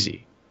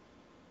crazy.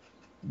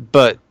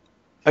 But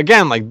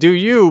again, like, do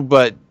you?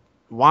 But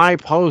why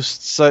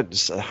post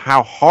such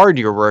how hard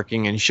you're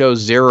working and show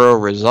zero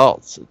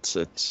results?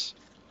 It's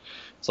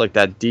like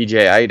that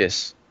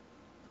DJ-itis.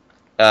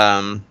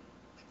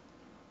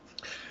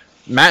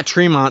 Matt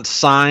Tremont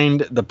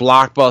signed the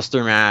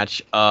blockbuster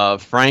match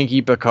of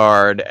Frankie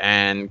Pickard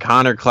and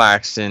Connor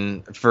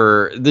Claxton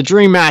for the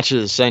dream match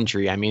of the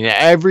century. I mean,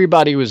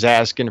 everybody was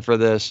asking for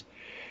this,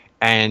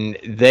 and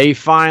they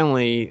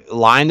finally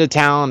lined the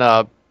talent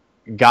up,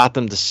 got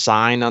them to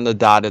sign on the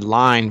dotted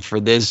line for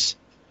this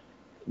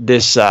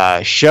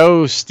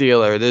show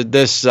stealer.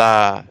 It's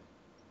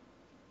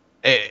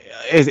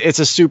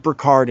a super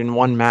card in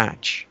one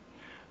match.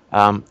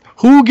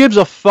 Who gives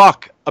a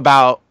fuck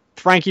about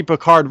Frankie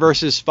Pickard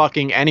versus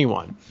fucking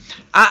anyone?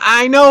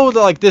 I know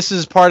that, like, this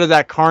is part of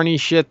that carny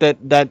shit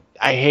that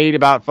I hate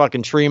about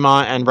fucking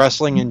Tremont and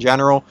wrestling in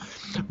general.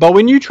 But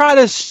when you try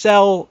to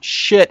sell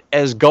shit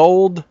as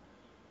gold,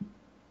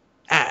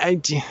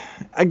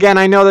 again,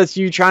 I know that's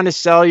you trying to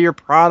sell your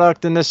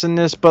product and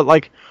this, but,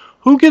 like,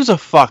 who gives a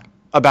fuck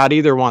about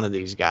either one of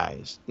these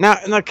guys? Now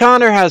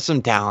Connor has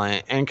some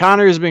talent, and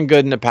Connor has been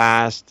good in the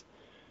past.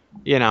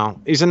 You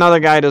know, he's another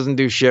guy who doesn't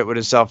do shit with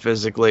himself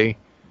physically.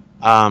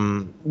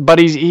 But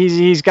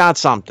he's got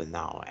something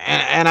though.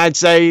 And I'd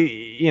say,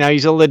 you know,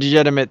 he's a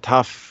legitimate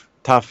tough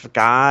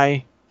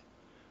guy.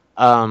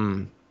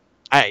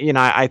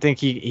 I think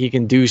he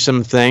can do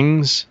some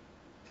things.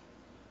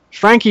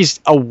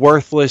 Frankie's a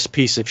worthless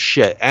piece of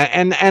shit.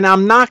 And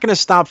I'm not going to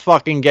stop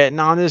fucking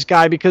getting on this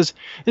guy because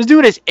this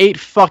dude has 8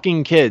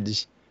 fucking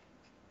kids.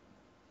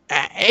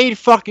 8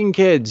 fucking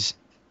kids.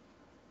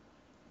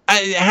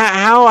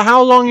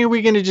 How long are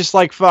we going to just,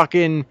 like,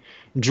 fucking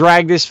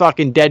drag this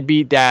fucking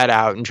deadbeat dad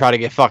out and try to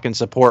get fucking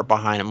support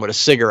behind him with a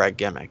cigarette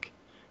gimmick?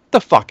 Get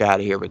the fuck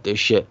out of here with this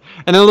shit.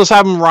 And then let's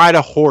have him ride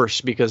a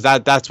horse because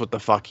that's what the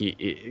fuck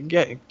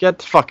get the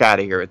fuck out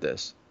of here with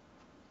this.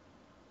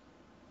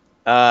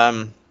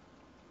 The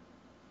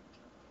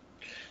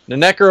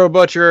Necro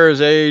Butcher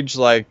has aged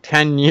like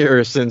 10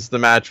 years since the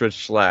match with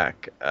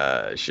Schlack,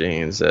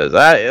 Sheen says.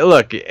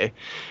 Look,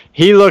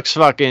 he looks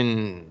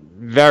fucking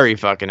very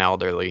fucking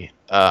elderly.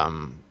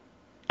 And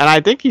I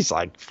think he's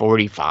like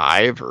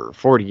 45 or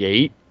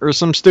 48 or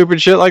some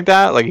stupid shit like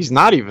that. Like, he's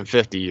not even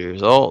 50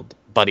 years old,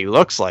 but he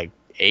looks like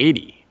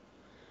 80.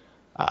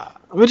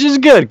 Which is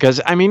good because,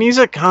 I mean, he's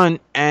a cunt.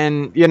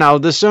 And, you know,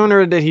 the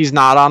sooner that he's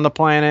not on the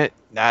planet,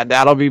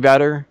 that'll be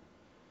better.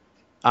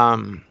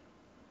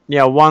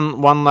 Yeah,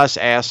 one less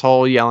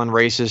asshole yelling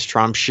racist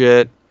Trump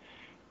shit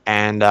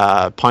and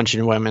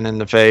punching women in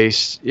the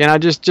face. You know,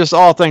 just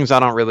all things I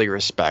don't really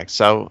respect.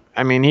 So,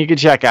 I mean, he could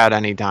check out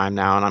anytime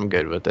now, and I'm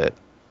good with it.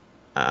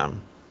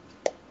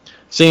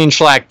 Seeing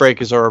Schlack break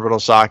his orbital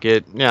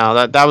socket, you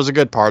know, that was a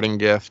good parting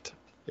gift,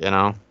 you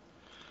know.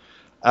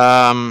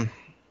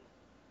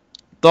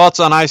 Thoughts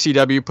on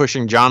ICW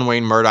pushing John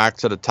Wayne Murdoch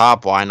to the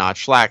top? Why not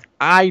Schlack?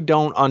 I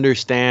don't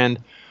understand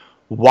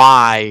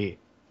why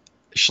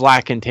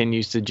Schlack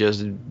continues to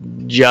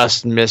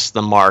just miss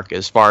the mark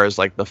as far as,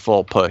 like, the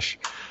full push.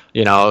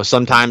 You know,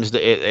 sometimes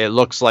it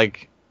looks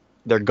like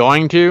they're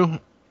going to.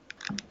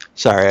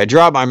 Sorry, I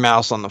dropped my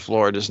mouse on the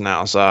floor just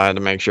now, so I had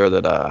to make sure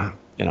that,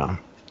 you know,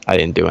 I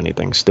didn't do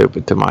anything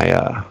stupid to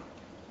my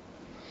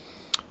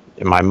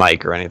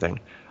mic or anything.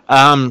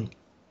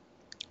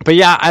 But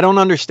yeah, I don't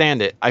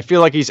understand it. I feel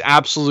like he's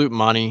absolute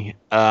money.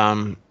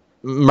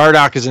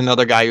 Murdoch is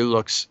another guy who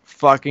looks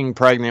fucking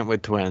pregnant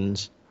with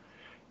twins.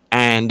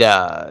 And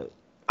I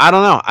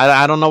don't know.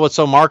 I don't know what's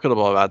so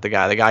marketable about the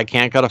guy. The guy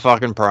can't cut a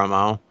fucking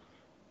promo.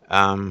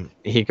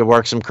 He could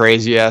work some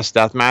crazy ass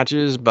death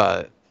matches,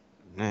 but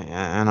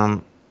I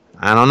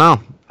don't know.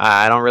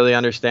 I don't really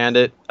understand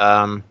it.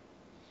 I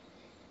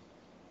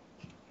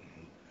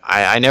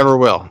never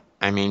will.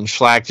 I mean,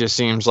 Schlack just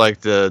seems like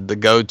the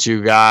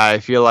go-to guy. I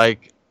feel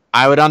like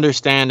I would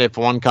understand if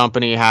one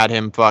company had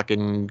him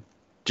fucking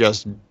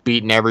just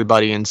beating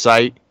everybody in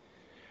sight.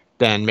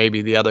 Then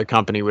maybe the other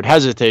company would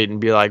hesitate and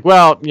be like,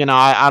 well, you know,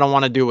 I don't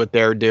want to do what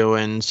they're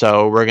doing,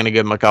 so we're going to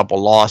give them a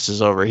couple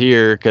losses over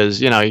here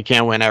because, you know, you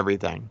can't win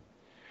everything.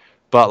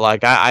 But,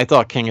 like, I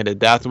thought King of the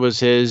Death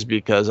was his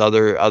because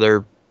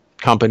other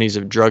companies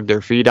have drugged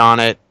their feet on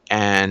it,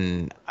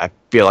 and I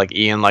feel like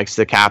Ian likes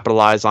to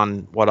capitalize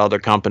on what other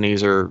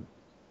companies are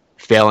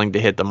failing to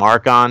hit the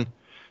mark on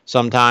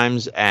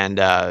sometimes,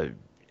 and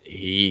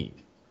he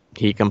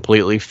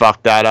completely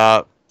fucked that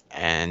up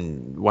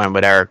and went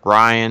with Eric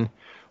Ryan.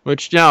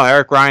 Which, you know,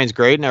 Eric Ryan's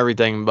great and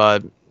everything,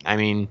 but, I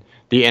mean,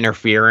 the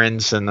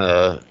interference and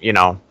the, you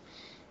know,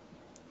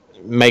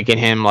 making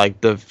him, like,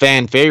 the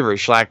fan favorite.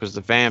 Schlack was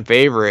the fan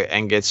favorite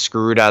and gets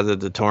screwed out of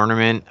the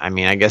tournament. I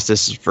mean, I guess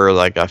this is for,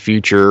 like, a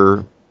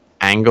future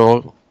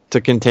angle to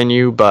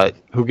continue, but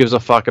who gives a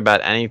fuck about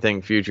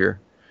anything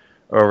future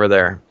over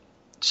there?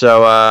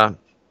 So,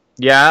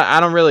 yeah, I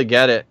don't really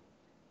get it.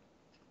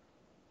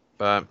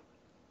 But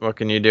what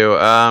can you do?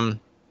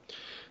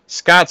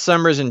 Scott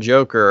Summers and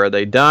Joker, are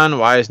they done?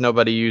 Why is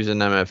nobody using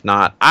them if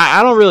not?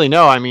 I don't really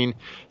know. I mean,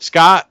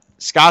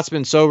 Scott's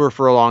been sober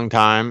for a long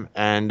time,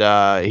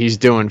 and he's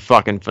doing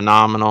fucking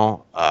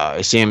phenomenal.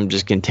 I see him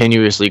just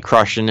continuously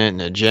crushing it in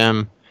the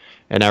gym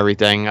and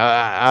everything.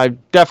 I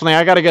got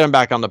to get him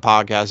back on the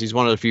podcast. He's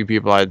one of the few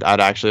people I'd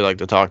actually like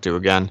to talk to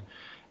again.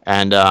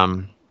 And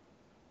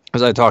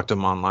because I talked to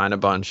him online a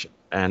bunch.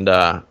 And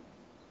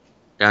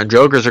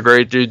Joker's a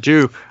great dude,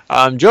 too.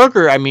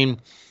 Joker, I mean,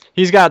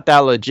 he's got that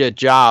legit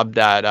job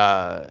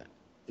that,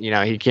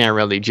 he can't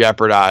really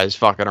jeopardize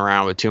fucking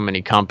around with too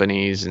many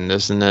companies and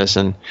this and this.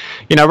 And,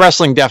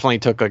 wrestling definitely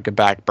took like a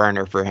back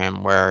burner for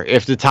him, where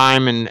if the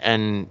time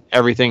and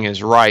everything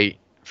is right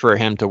for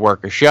him to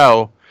work a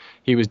show,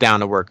 he was down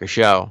to work a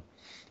show.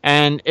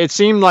 And it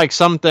seemed like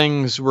some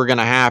things were going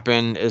to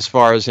happen as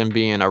far as him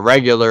being a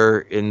regular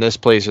in this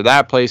place or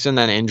that place, and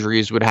then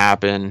injuries would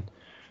happen.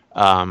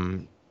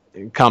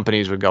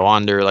 Companies would go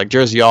under. Like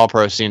Jersey All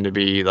Pro seemed to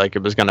be like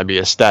it was going to be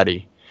a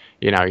steady.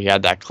 He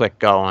had that click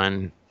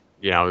going.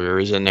 He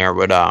was in there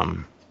with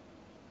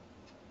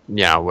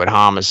with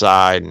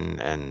Homicide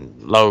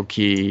and Low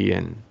Key,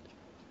 and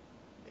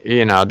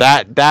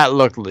that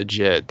looked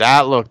legit.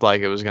 That looked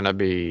like it was going to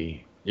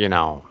be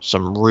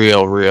some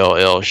real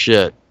ill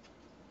shit.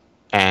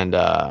 And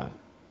I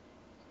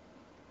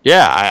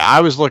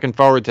was looking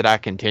forward to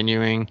that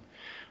continuing,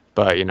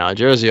 but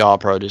Jersey All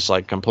Pro just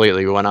like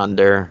completely went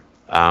under.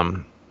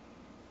 And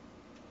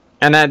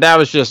that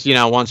was just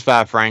once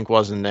Fat Frank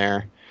wasn't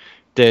there,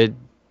 did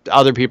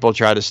other people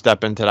try to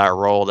step into that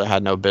role that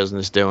had no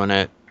business doing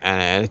it,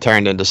 and it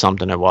turned into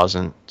something it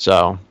wasn't.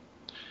 So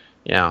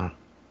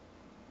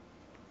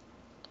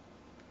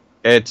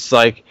it's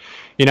like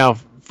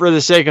for the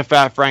sake of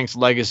Fat Frank's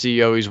legacy,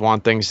 you always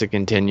want things to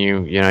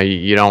continue.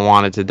 You don't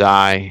want it to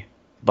die.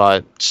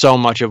 But so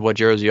much of what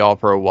Jersey All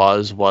Pro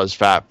was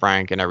Fat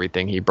Frank and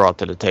everything he brought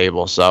to the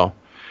table. So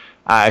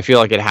I feel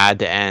like it had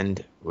to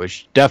end,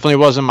 which definitely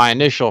wasn't my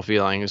initial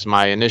feelings.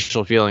 My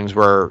initial feelings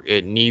were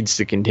it needs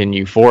to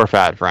continue for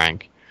Fat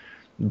Frank.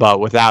 But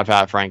without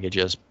Fat Frank, it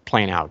just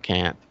plain out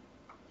can't,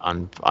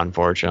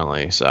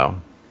 unfortunately. So,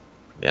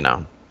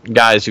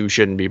 guys who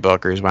shouldn't be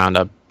bookers wound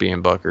up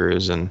being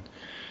bookers, and,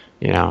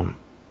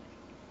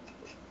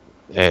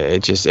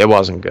 it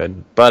wasn't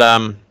good.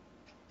 But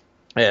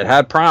it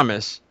had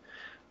promise.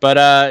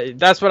 But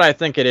that's what I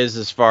think it is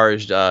as far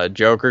as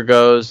Joker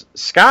goes.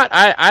 Scott,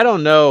 I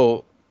don't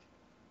know,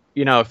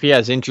 if he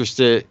has interest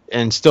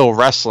in still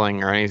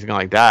wrestling or anything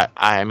like that.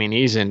 I mean,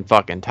 he's in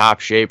fucking top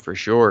shape for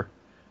sure.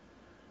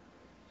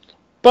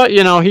 But,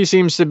 he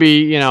seems to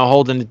be,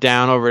 holding it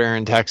down over there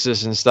in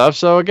Texas and stuff.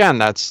 So, again,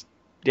 that's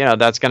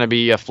going to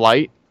be a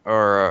flight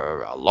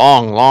or a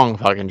long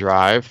fucking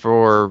drive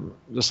for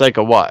the sake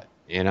of what?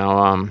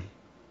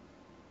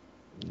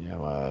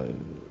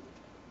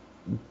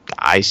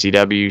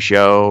 ICW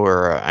show,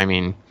 or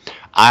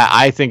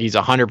I think he's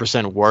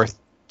 100% worth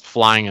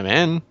flying him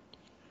in,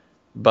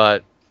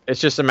 but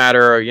it's just a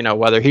matter of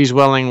whether he's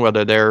willing,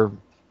 whether they're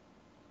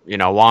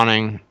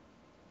wanting.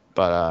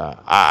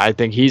 But I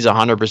think he's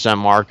 100%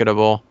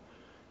 marketable.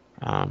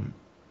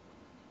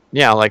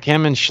 Like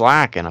him and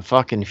Schlack in a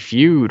fucking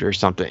feud or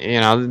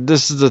something.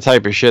 This is the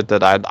type of shit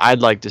that I'd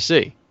like to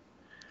see.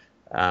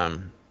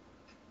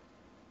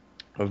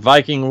 A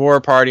Viking War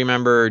Party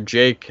member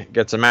Jake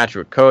gets a match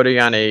with Cody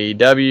on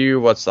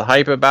AEW. What's the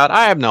hype about?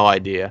 I have no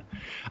idea.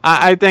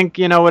 I think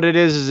what it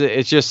is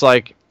it's just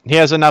like he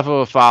has enough of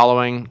a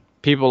following.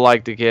 People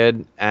like the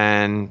kid,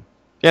 and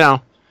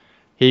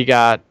he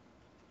got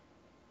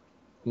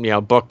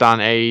booked on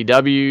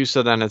AEW.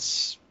 So then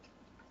it's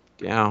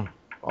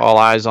all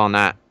eyes on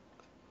that.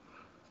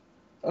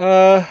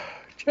 Trying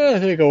to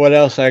think of what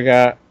else I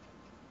got.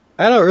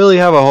 I don't really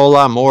have a whole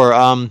lot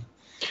more.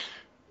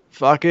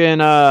 Fucking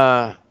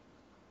the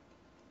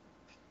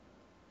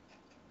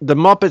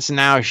Muppets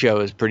Now show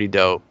is pretty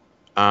dope.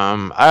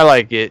 I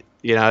like it.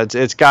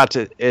 It's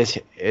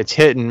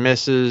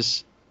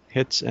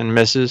hits and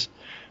misses,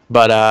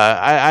 but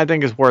I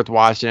think it's worth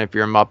watching if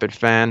you're a Muppet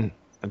fan.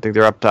 I think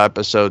they're up to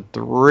episode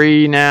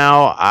 3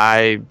 now.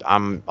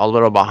 I'm a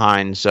little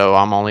behind, so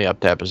I'm only up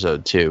to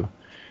episode 2.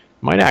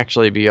 Might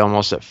actually be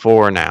almost at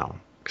 4 now,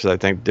 because I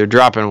think they're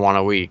dropping 1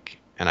 a week,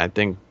 and I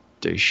think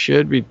they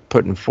should be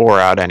putting 4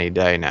 out any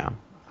day now.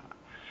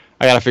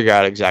 I got to figure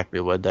out exactly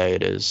what day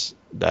it is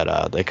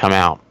that they come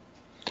out.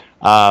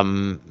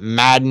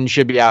 Madden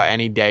should be out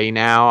any day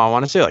now. I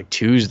want to say like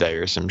Tuesday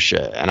or some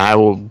shit, and I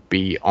will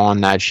be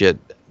on that shit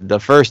the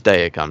first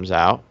day it comes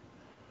out.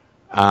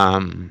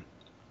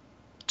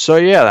 So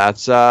yeah,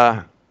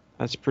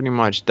 that's pretty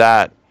much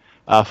that.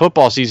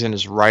 Football season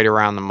is right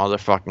around the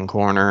motherfucking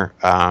corner.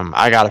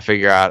 I got to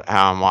figure out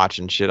how I'm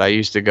watching shit. I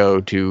used to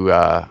go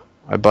to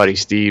my buddy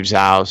Steve's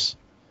house,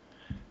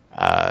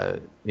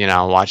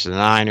 watch the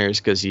Niners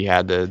because he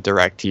had the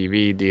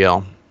DirecTV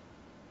deal.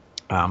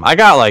 I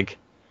got like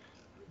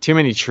too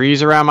many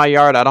trees around my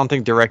yard. I don't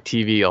think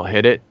DirecTV will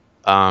hit it,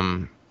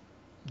 the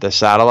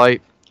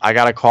satellite. I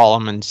got to call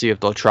them and see if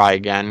they'll try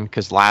again,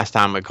 because last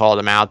time we called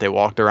them out, they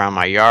walked around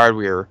my yard.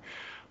 We were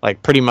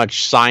like pretty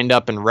much signed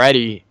up and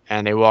ready,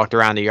 and they walked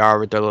around the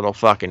yard with their little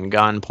fucking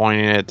gun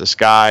pointing it at the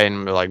sky,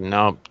 and we're like,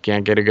 nope,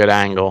 can't get a good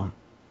angle.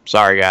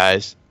 Sorry,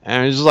 guys.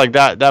 And it was just like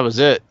that. That was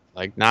it.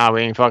 Like, nah,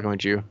 we ain't fucking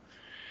with you.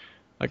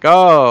 Like, oh,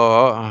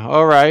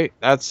 all right.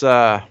 That's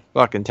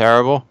fucking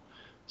terrible.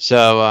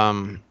 So,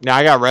 yeah,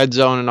 I got red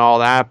zone and all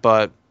that,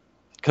 but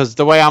because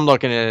the way I'm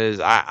looking at it is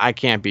I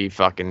can't be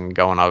fucking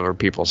going over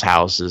people's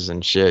houses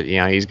and shit. You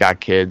know, he's got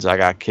kids. I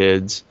got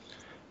kids.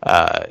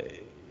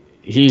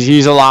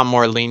 He's a lot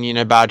more lenient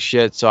about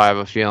shit, so I have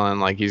a feeling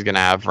like he's going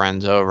to have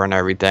friends over and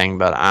everything,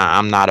 but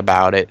I'm not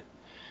about it.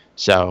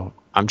 So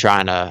I'm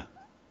trying to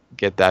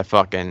get that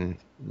fucking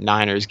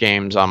Niners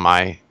games on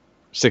my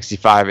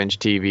 65-inch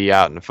TV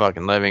out in the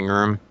fucking living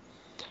room,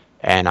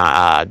 and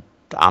I'm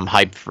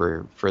hyped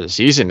for the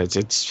season.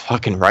 It's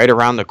fucking right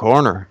around the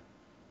corner.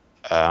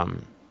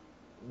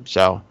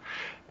 So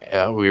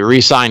we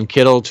re-signed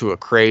Kittle to a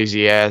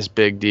crazy ass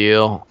big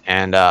deal,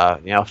 and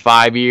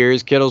 5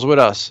 years Kittle's with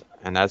us,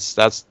 and that's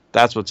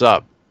what's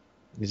up.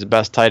 He's the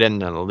best tight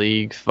end in the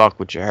league. Fuck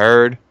what you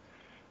heard.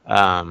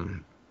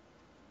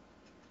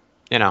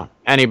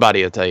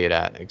 Anybody will tell you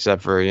that,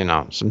 except for,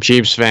 some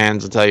Chiefs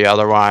fans will tell you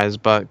otherwise,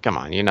 but come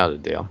on, you know the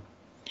deal.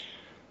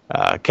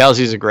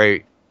 Kelsey's a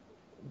great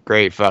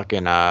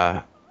fucking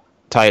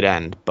tight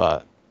end,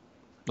 but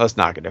let's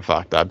not get it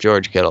fucked up.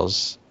 George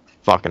Kittle's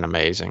fucking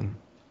amazing.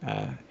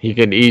 He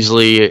could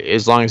easily,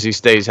 as long as he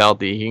stays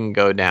healthy, he can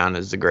go down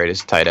as the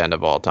greatest tight end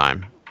of all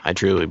time. I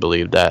truly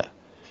believe that.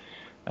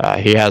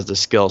 He has the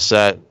skill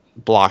set,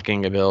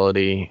 blocking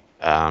ability,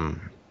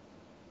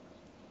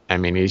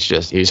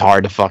 he's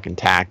hard to fucking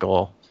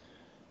tackle,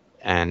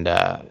 and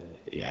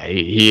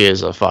he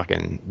is a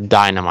fucking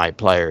dynamite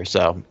player.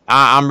 So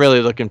I'm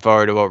really looking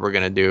forward to what we're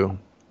gonna do.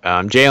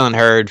 Jalen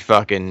Hurd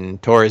fucking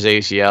tore his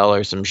ACL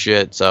or some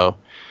shit, so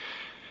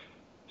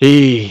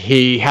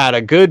he had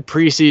a good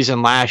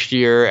preseason last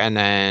year and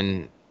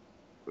then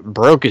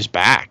broke his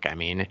back. I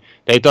mean,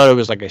 they thought it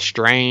was like a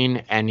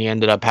strain, and he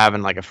ended up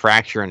having like a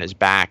fracture in his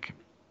back.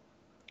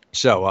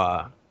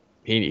 So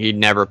he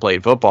never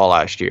played football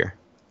last year.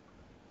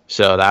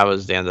 So that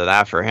was the end of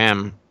that for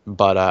him.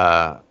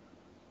 But,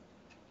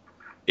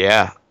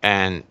 yeah.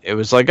 And it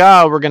was like,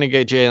 oh, we're going to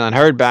get Jalen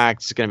Hurd back.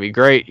 It's going to be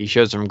great. He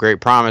showed some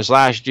great promise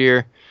last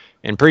year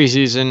in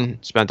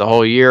preseason. Spent the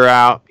whole year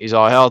out. He's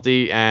all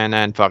healthy. And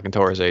then fucking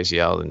tore his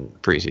ACL in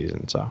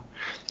preseason. So,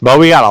 but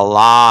we got a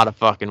lot of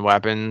fucking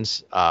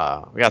weapons. We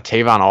got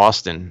Tavon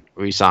Austin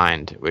we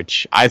signed,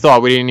 which I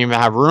thought we didn't even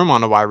have room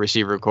on the wide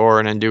receiver core.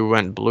 And then dude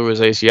went and blew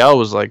his ACL.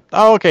 Was like,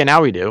 oh, okay,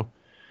 now we do.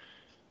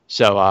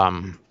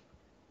 So,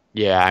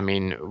 yeah, I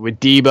mean,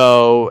 with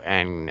Debo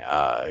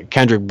and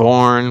Kendrick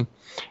Bourne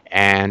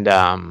and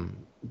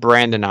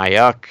Brandon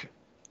Ayuk,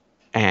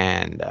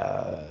 and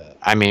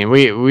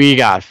we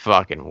got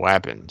fucking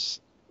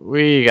weapons.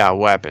 We got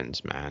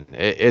weapons, man.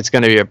 It's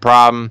going to be a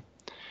problem.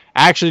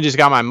 I actually just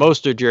got my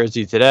Mostert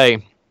jersey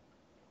today.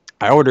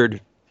 I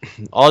ordered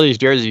all these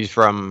jerseys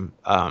from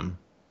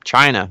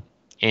China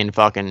in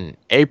fucking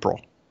April,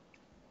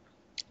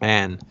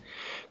 and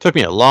took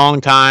me a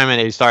long time, and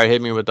they started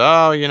hitting me with, with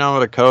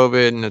the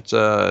COVID, and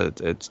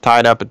it's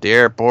tied up at the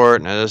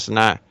airport, and this and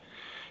that.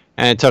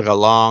 And it took a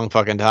long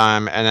fucking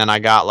time, and then I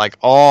got like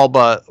all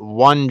but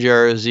one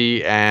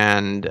jersey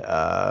and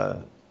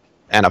a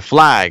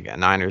flag, a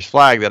Niners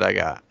flag that I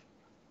got.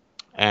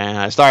 And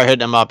I started hitting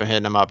them up.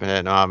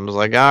 I was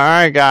like, all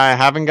right, guy, I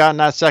haven't gotten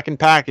that second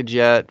package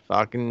yet.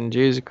 Fucking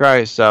Jesus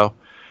Christ. So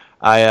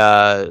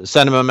I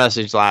sent him a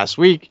message last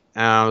week,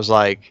 and I was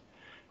like,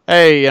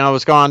 hey,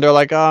 what's going on? They're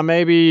like,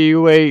 maybe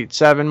you wait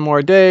 7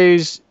 more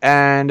days,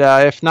 and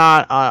if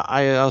not,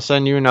 I'll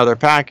send you another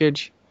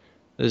package.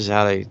 This is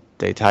how they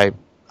type.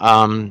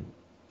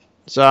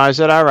 So I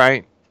said, all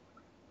right.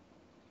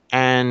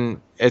 And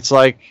it's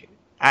like,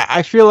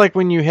 I feel like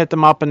when you hit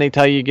them up and they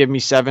tell you give me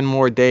 7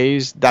 more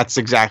days, that's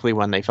exactly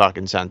when they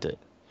fucking sent it.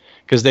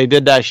 Because they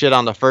did that shit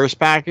on the first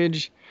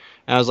package.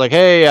 And I was like,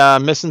 hey,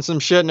 missing some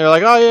shit. And they're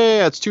like, oh,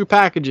 yeah, it's 2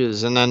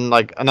 packages. And then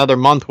like another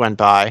month went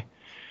by.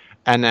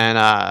 And then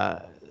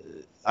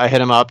I hit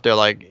them up. They're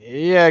like,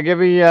 yeah,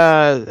 give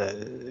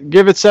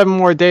it 7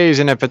 more days,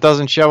 and if it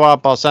doesn't show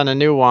up, I'll send a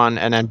new one.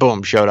 And then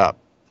boom, showed up.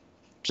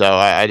 So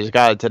I just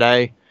got it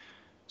today.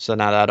 So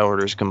now that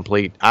order's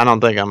complete. I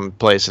don't think I'm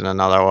placing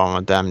another one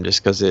with them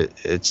just because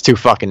it's too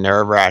fucking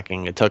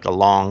nerve-wracking. It took a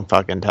long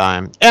fucking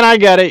time. And I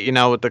get it,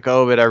 with the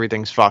COVID,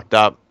 everything's fucked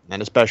up.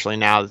 And especially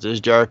now that this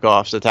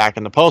jerk-off's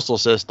attacking the postal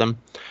system,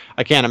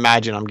 I can't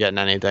imagine I'm getting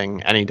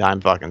anything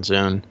anytime fucking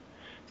soon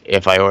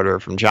if I order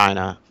it from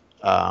China.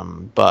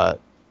 But,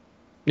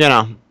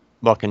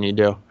 what can you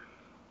do?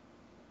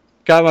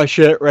 Got my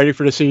shit ready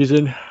for the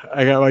season.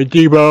 I got my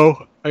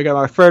Debo. I got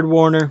my Fred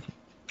Warner.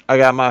 I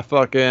got my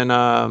fucking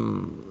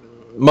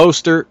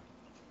Mostert.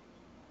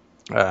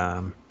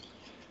 And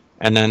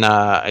then,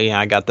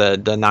 I got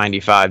the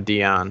 95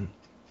 Dion.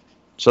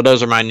 So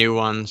those are my new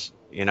ones.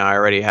 I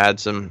already had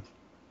some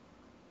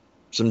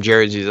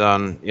jerseys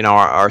on,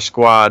 our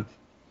squad.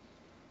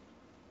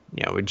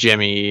 With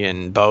Jimmy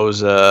and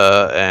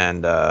Boza,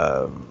 and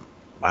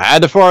I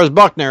had DeForest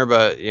Buckner,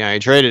 but he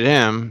traded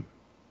him.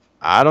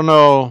 I don't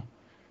know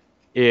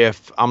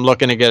if I'm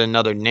looking to get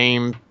another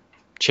name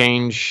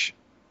change,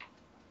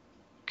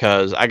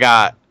 because I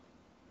got,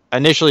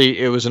 initially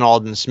it was an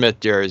Alden Smith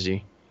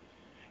jersey,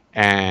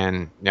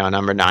 and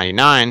number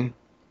 99,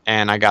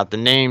 and I got the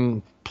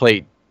name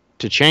plate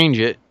to change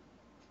it,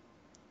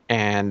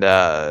 and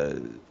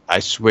I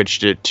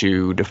switched it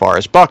to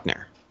DeForest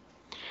Buckner.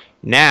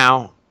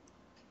 Now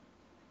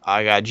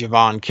I got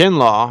Javon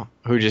Kinlaw,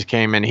 who just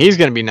came in. He's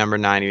going to be number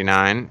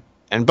 99,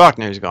 and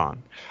Buckner's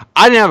gone.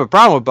 I didn't have a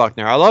problem with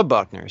Buckner. I love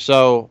Buckner.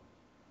 So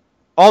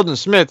Alden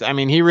Smith, I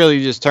mean, he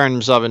really just turned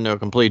himself into a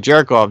complete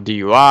jerk-off,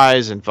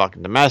 DUIs and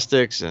fucking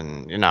domestics,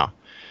 and, running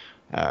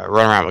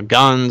around with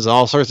guns and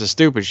all sorts of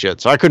stupid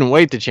shit. So I couldn't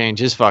wait to change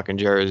his fucking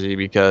jersey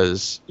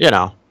because,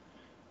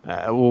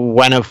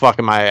 when the fuck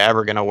am I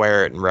ever going to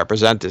wear it and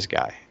represent this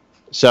guy?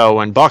 So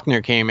when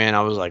Buckner came in,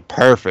 I was like,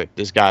 perfect.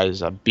 This guy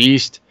is a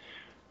beast.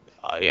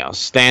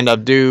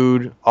 Stand-up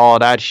dude, all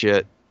that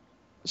shit.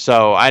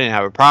 So I didn't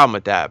have a problem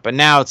with that. But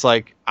now it's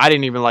like, I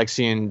didn't even like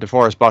seeing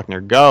DeForest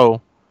Buckner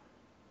go,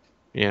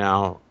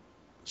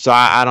 So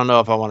I don't know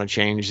if I want to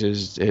change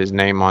his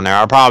name on there.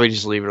 I'll probably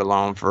just leave it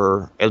alone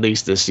for at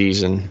least this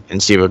season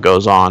and see what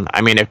goes on.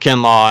 I mean, if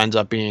Kinlaw ends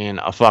up being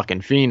a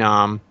fucking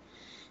phenom,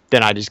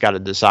 then I just got to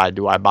decide,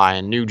 do I buy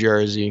a new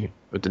jersey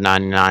with the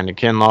 99 to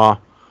Kinlaw,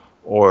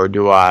 or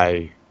do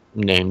I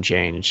name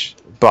change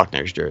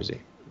Buckner's jersey?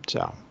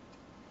 So,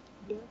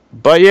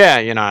 but yeah,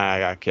 I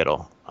got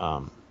Kittle.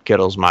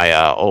 Kittle's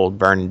my old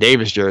Vernon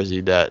Davis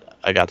jersey that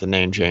I got the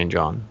name change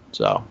on.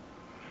 So,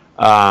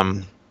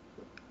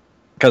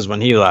 because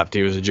when he left,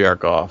 he was a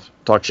jerk off,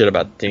 talk shit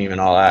about the team and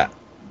all that.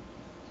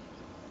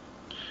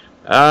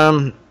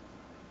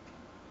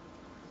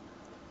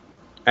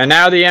 And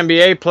now the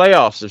NBA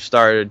playoffs have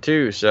started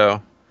too,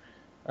 so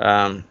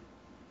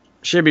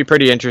should be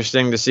pretty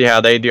interesting to see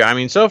how they do. I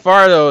mean, so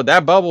far though,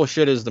 that bubble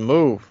shit is the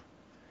move,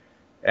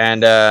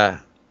 and I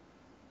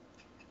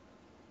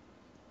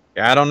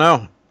don't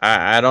know.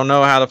 I don't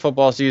know how the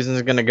football season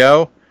is gonna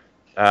go.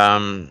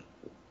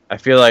 I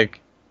feel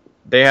like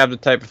they have the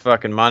type of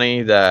fucking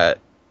money that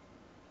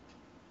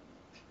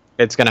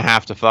it's gonna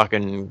have to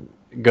fucking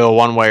go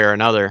one way or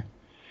another.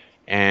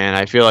 And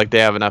I feel like they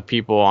have enough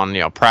people on,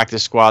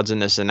 practice squads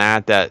and this and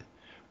that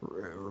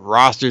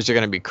rosters are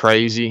going to be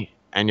crazy.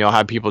 And you'll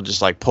have people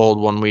just, pulled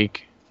one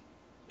week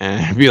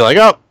and be like,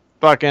 oh,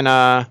 fucking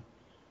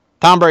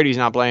Tom Brady's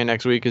not playing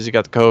next week because he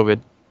got the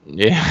COVID.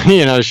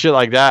 Yeah, shit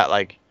like that.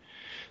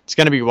 It's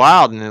going to be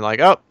wild. And they're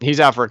like, oh, he's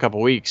out for a couple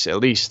weeks at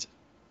least.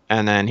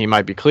 And then he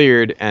might be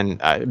cleared.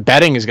 And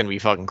betting is going to be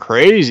fucking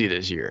crazy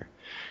this year.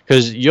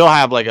 Because you'll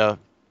have,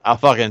 a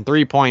fucking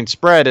 3-point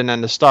spread, and then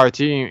the star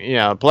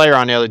team, player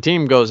on the other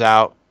team goes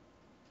out,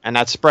 and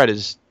that spread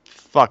is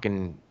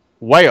fucking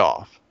way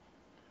off.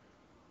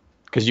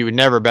 Because you would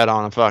never bet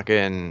on a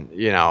fucking,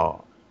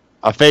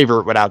 a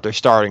favorite without their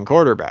starting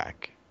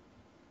quarterback.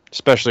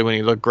 Especially when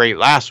he looked great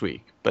last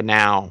week. But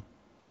now,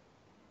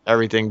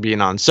 everything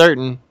being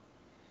uncertain,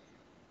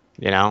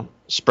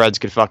 spreads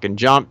could fucking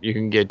jump. You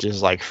can get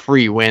just,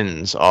 free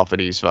wins off of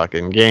these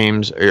fucking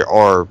games,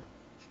 or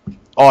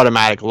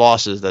automatic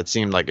losses that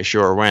seemed like a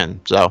sure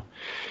win. So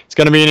it's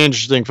going to be an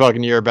interesting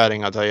fucking year of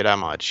betting, I'll tell you that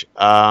much.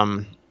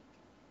 But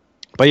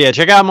yeah,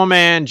 check out my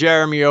man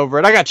Jeremy over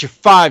it. I got you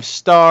 5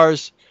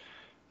 stars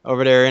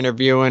over there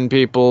interviewing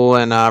people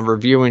and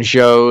reviewing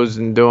shows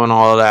and doing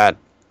all of that.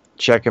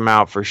 Check him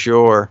out for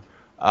sure.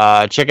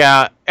 Check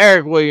out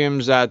Eric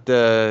Williams at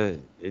the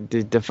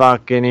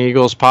fucking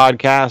Eagles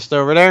podcast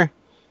over there.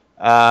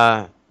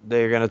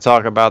 They're going to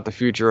talk about the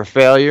future of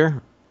failure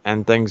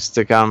and things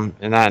to come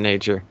in that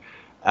nature.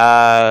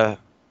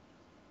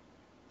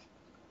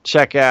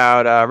 Check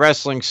out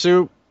Wrestling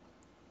Soup.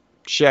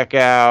 Check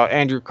out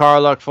Andrew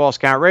Carluck, False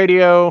Count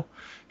Radio,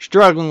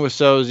 Struggling with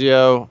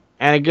Sozio,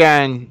 and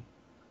again,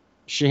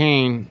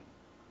 Shaheen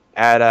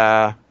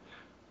at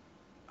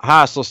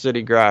Hostile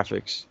City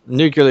Graphics,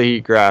 Nuclear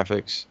Heat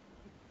Graphics.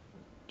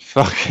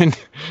 Fucking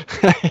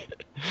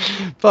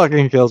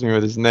kills me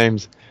with his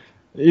names.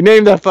 He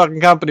named that fucking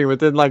company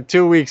within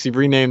 2 weeks. He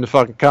renamed the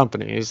fucking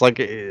company. He's like,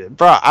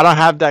 bro, I don't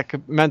have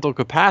that mental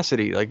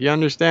capacity. You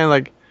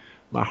understand?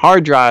 My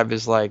hard drive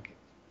is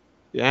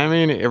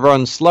it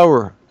runs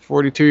slower.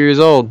 42 years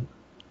old.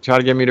 Try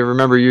to get me to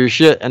remember your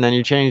shit, and then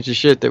you change the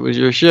shit that was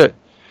your shit.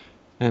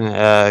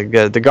 And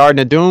the Garden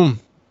of Doom.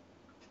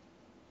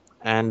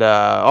 And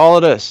all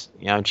of this.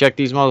 Check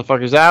these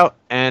motherfuckers out.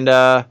 And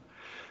I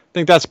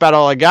think that's about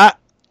all I got.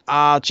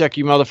 I'll check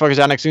you motherfuckers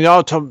out next week.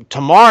 Oh,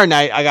 tomorrow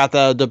night I got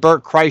the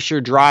Burt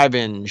Kreischer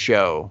Drive-In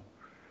show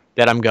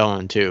that I'm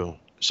going to.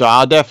 So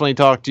I'll definitely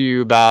talk to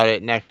you about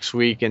it next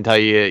week and tell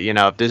you,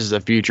 if this is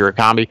the future of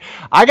comedy.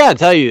 I gotta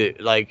tell you,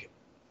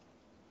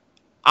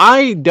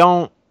 I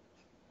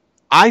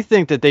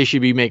think that they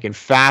should be making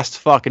fast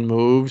fucking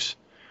moves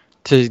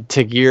to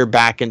gear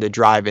back into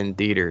drive-in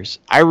theaters.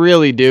 I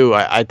really do.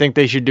 I think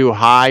they should do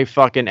high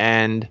fucking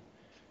end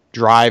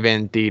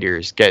drive-in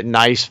theaters. Get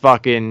nice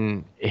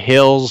fucking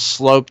hills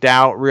sloped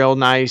out real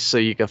nice so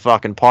you can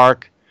fucking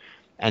park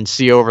and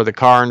see over the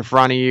car in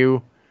front of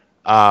you.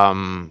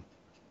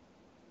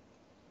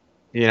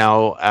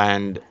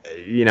 and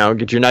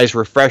get your nice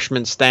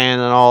refreshment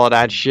stand and all of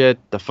that shit.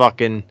 The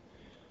fucking,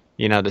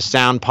 the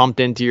sound pumped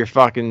into your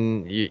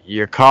fucking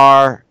your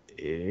car.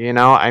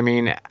 I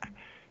mean,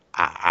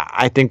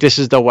 I think this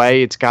is the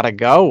way it's got to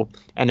go.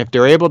 And if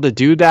they're able to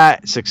do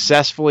that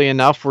successfully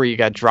enough, where you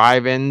got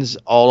drive-ins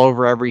all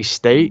over every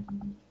state,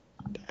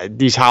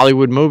 these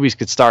Hollywood movies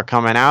could start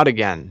coming out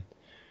again.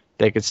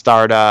 They could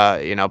start,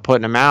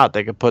 putting them out.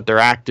 They could put their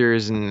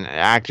actors and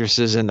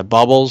actresses in the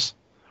bubbles.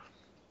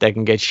 They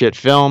can get shit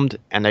filmed,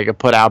 and they could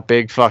put out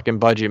big fucking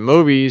budget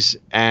movies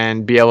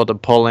and be able to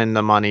pull in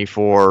the money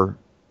for,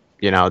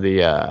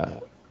 the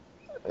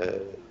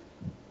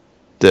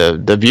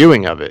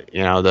viewing of it.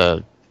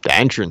 The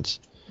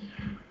entrance.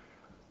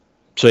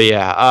 So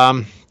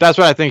yeah, that's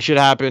what I think should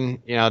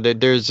happen.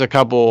 There's a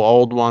couple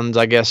old ones,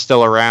 I guess,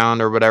 still around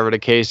or whatever the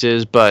case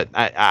is, but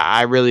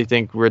I really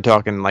think we're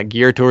talking like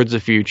geared towards the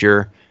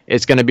future.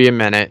 It's going to be a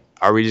minute.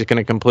 Are we just going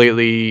to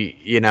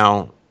completely,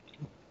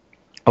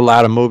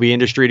 allow the movie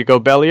industry to go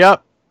belly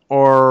up,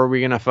 or are we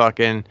going to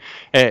fucking?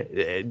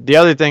 The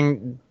other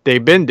thing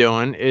they've been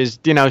doing is,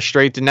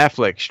 straight to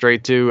Netflix,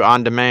 straight to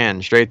on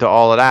demand, straight to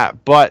all of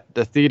that. But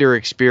the theater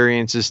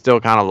experience is still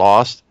kind of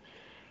lost.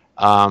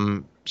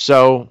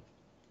 So,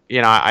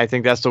 I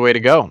think that's the way to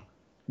go.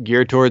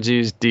 Geared towards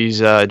these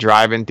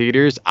drive-in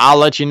theaters. I'll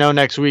let you know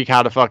next week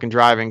how the fucking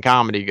drive-in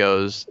comedy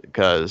goes,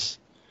 because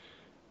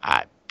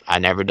I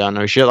never done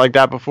no shit like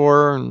that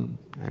before. And,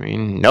 I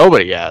mean,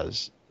 nobody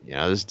has.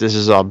 This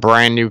is a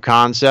brand new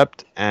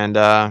concept, and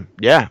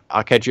yeah,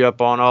 I'll catch you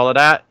up on all of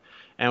that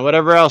and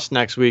whatever else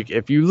next week.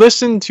 If you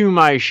listen to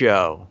my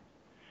show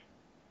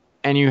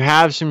and you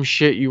have some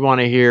shit you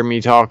want to hear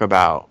me talk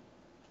about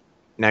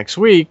next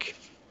week,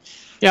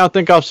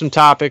 think up some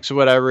topics or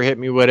whatever, hit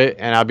me with it,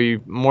 and I'll be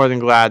more than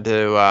glad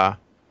to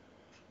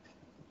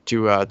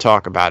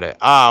talk about it.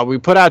 We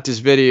put out this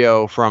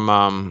video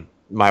from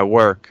my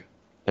work.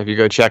 If you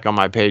go check on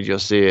my page, you'll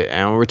see it.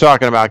 And we're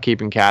talking about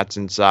keeping cats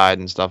inside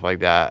and stuff like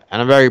that.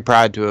 And I'm very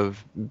proud to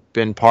have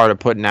been part of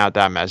putting out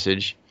that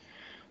message.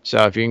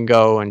 So if you can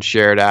go and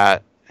share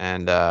that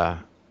and,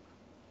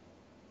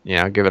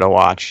 give it a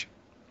watch.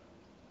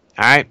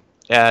 All right.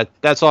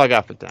 That's all I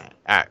got for tonight.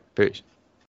 All right. Peace.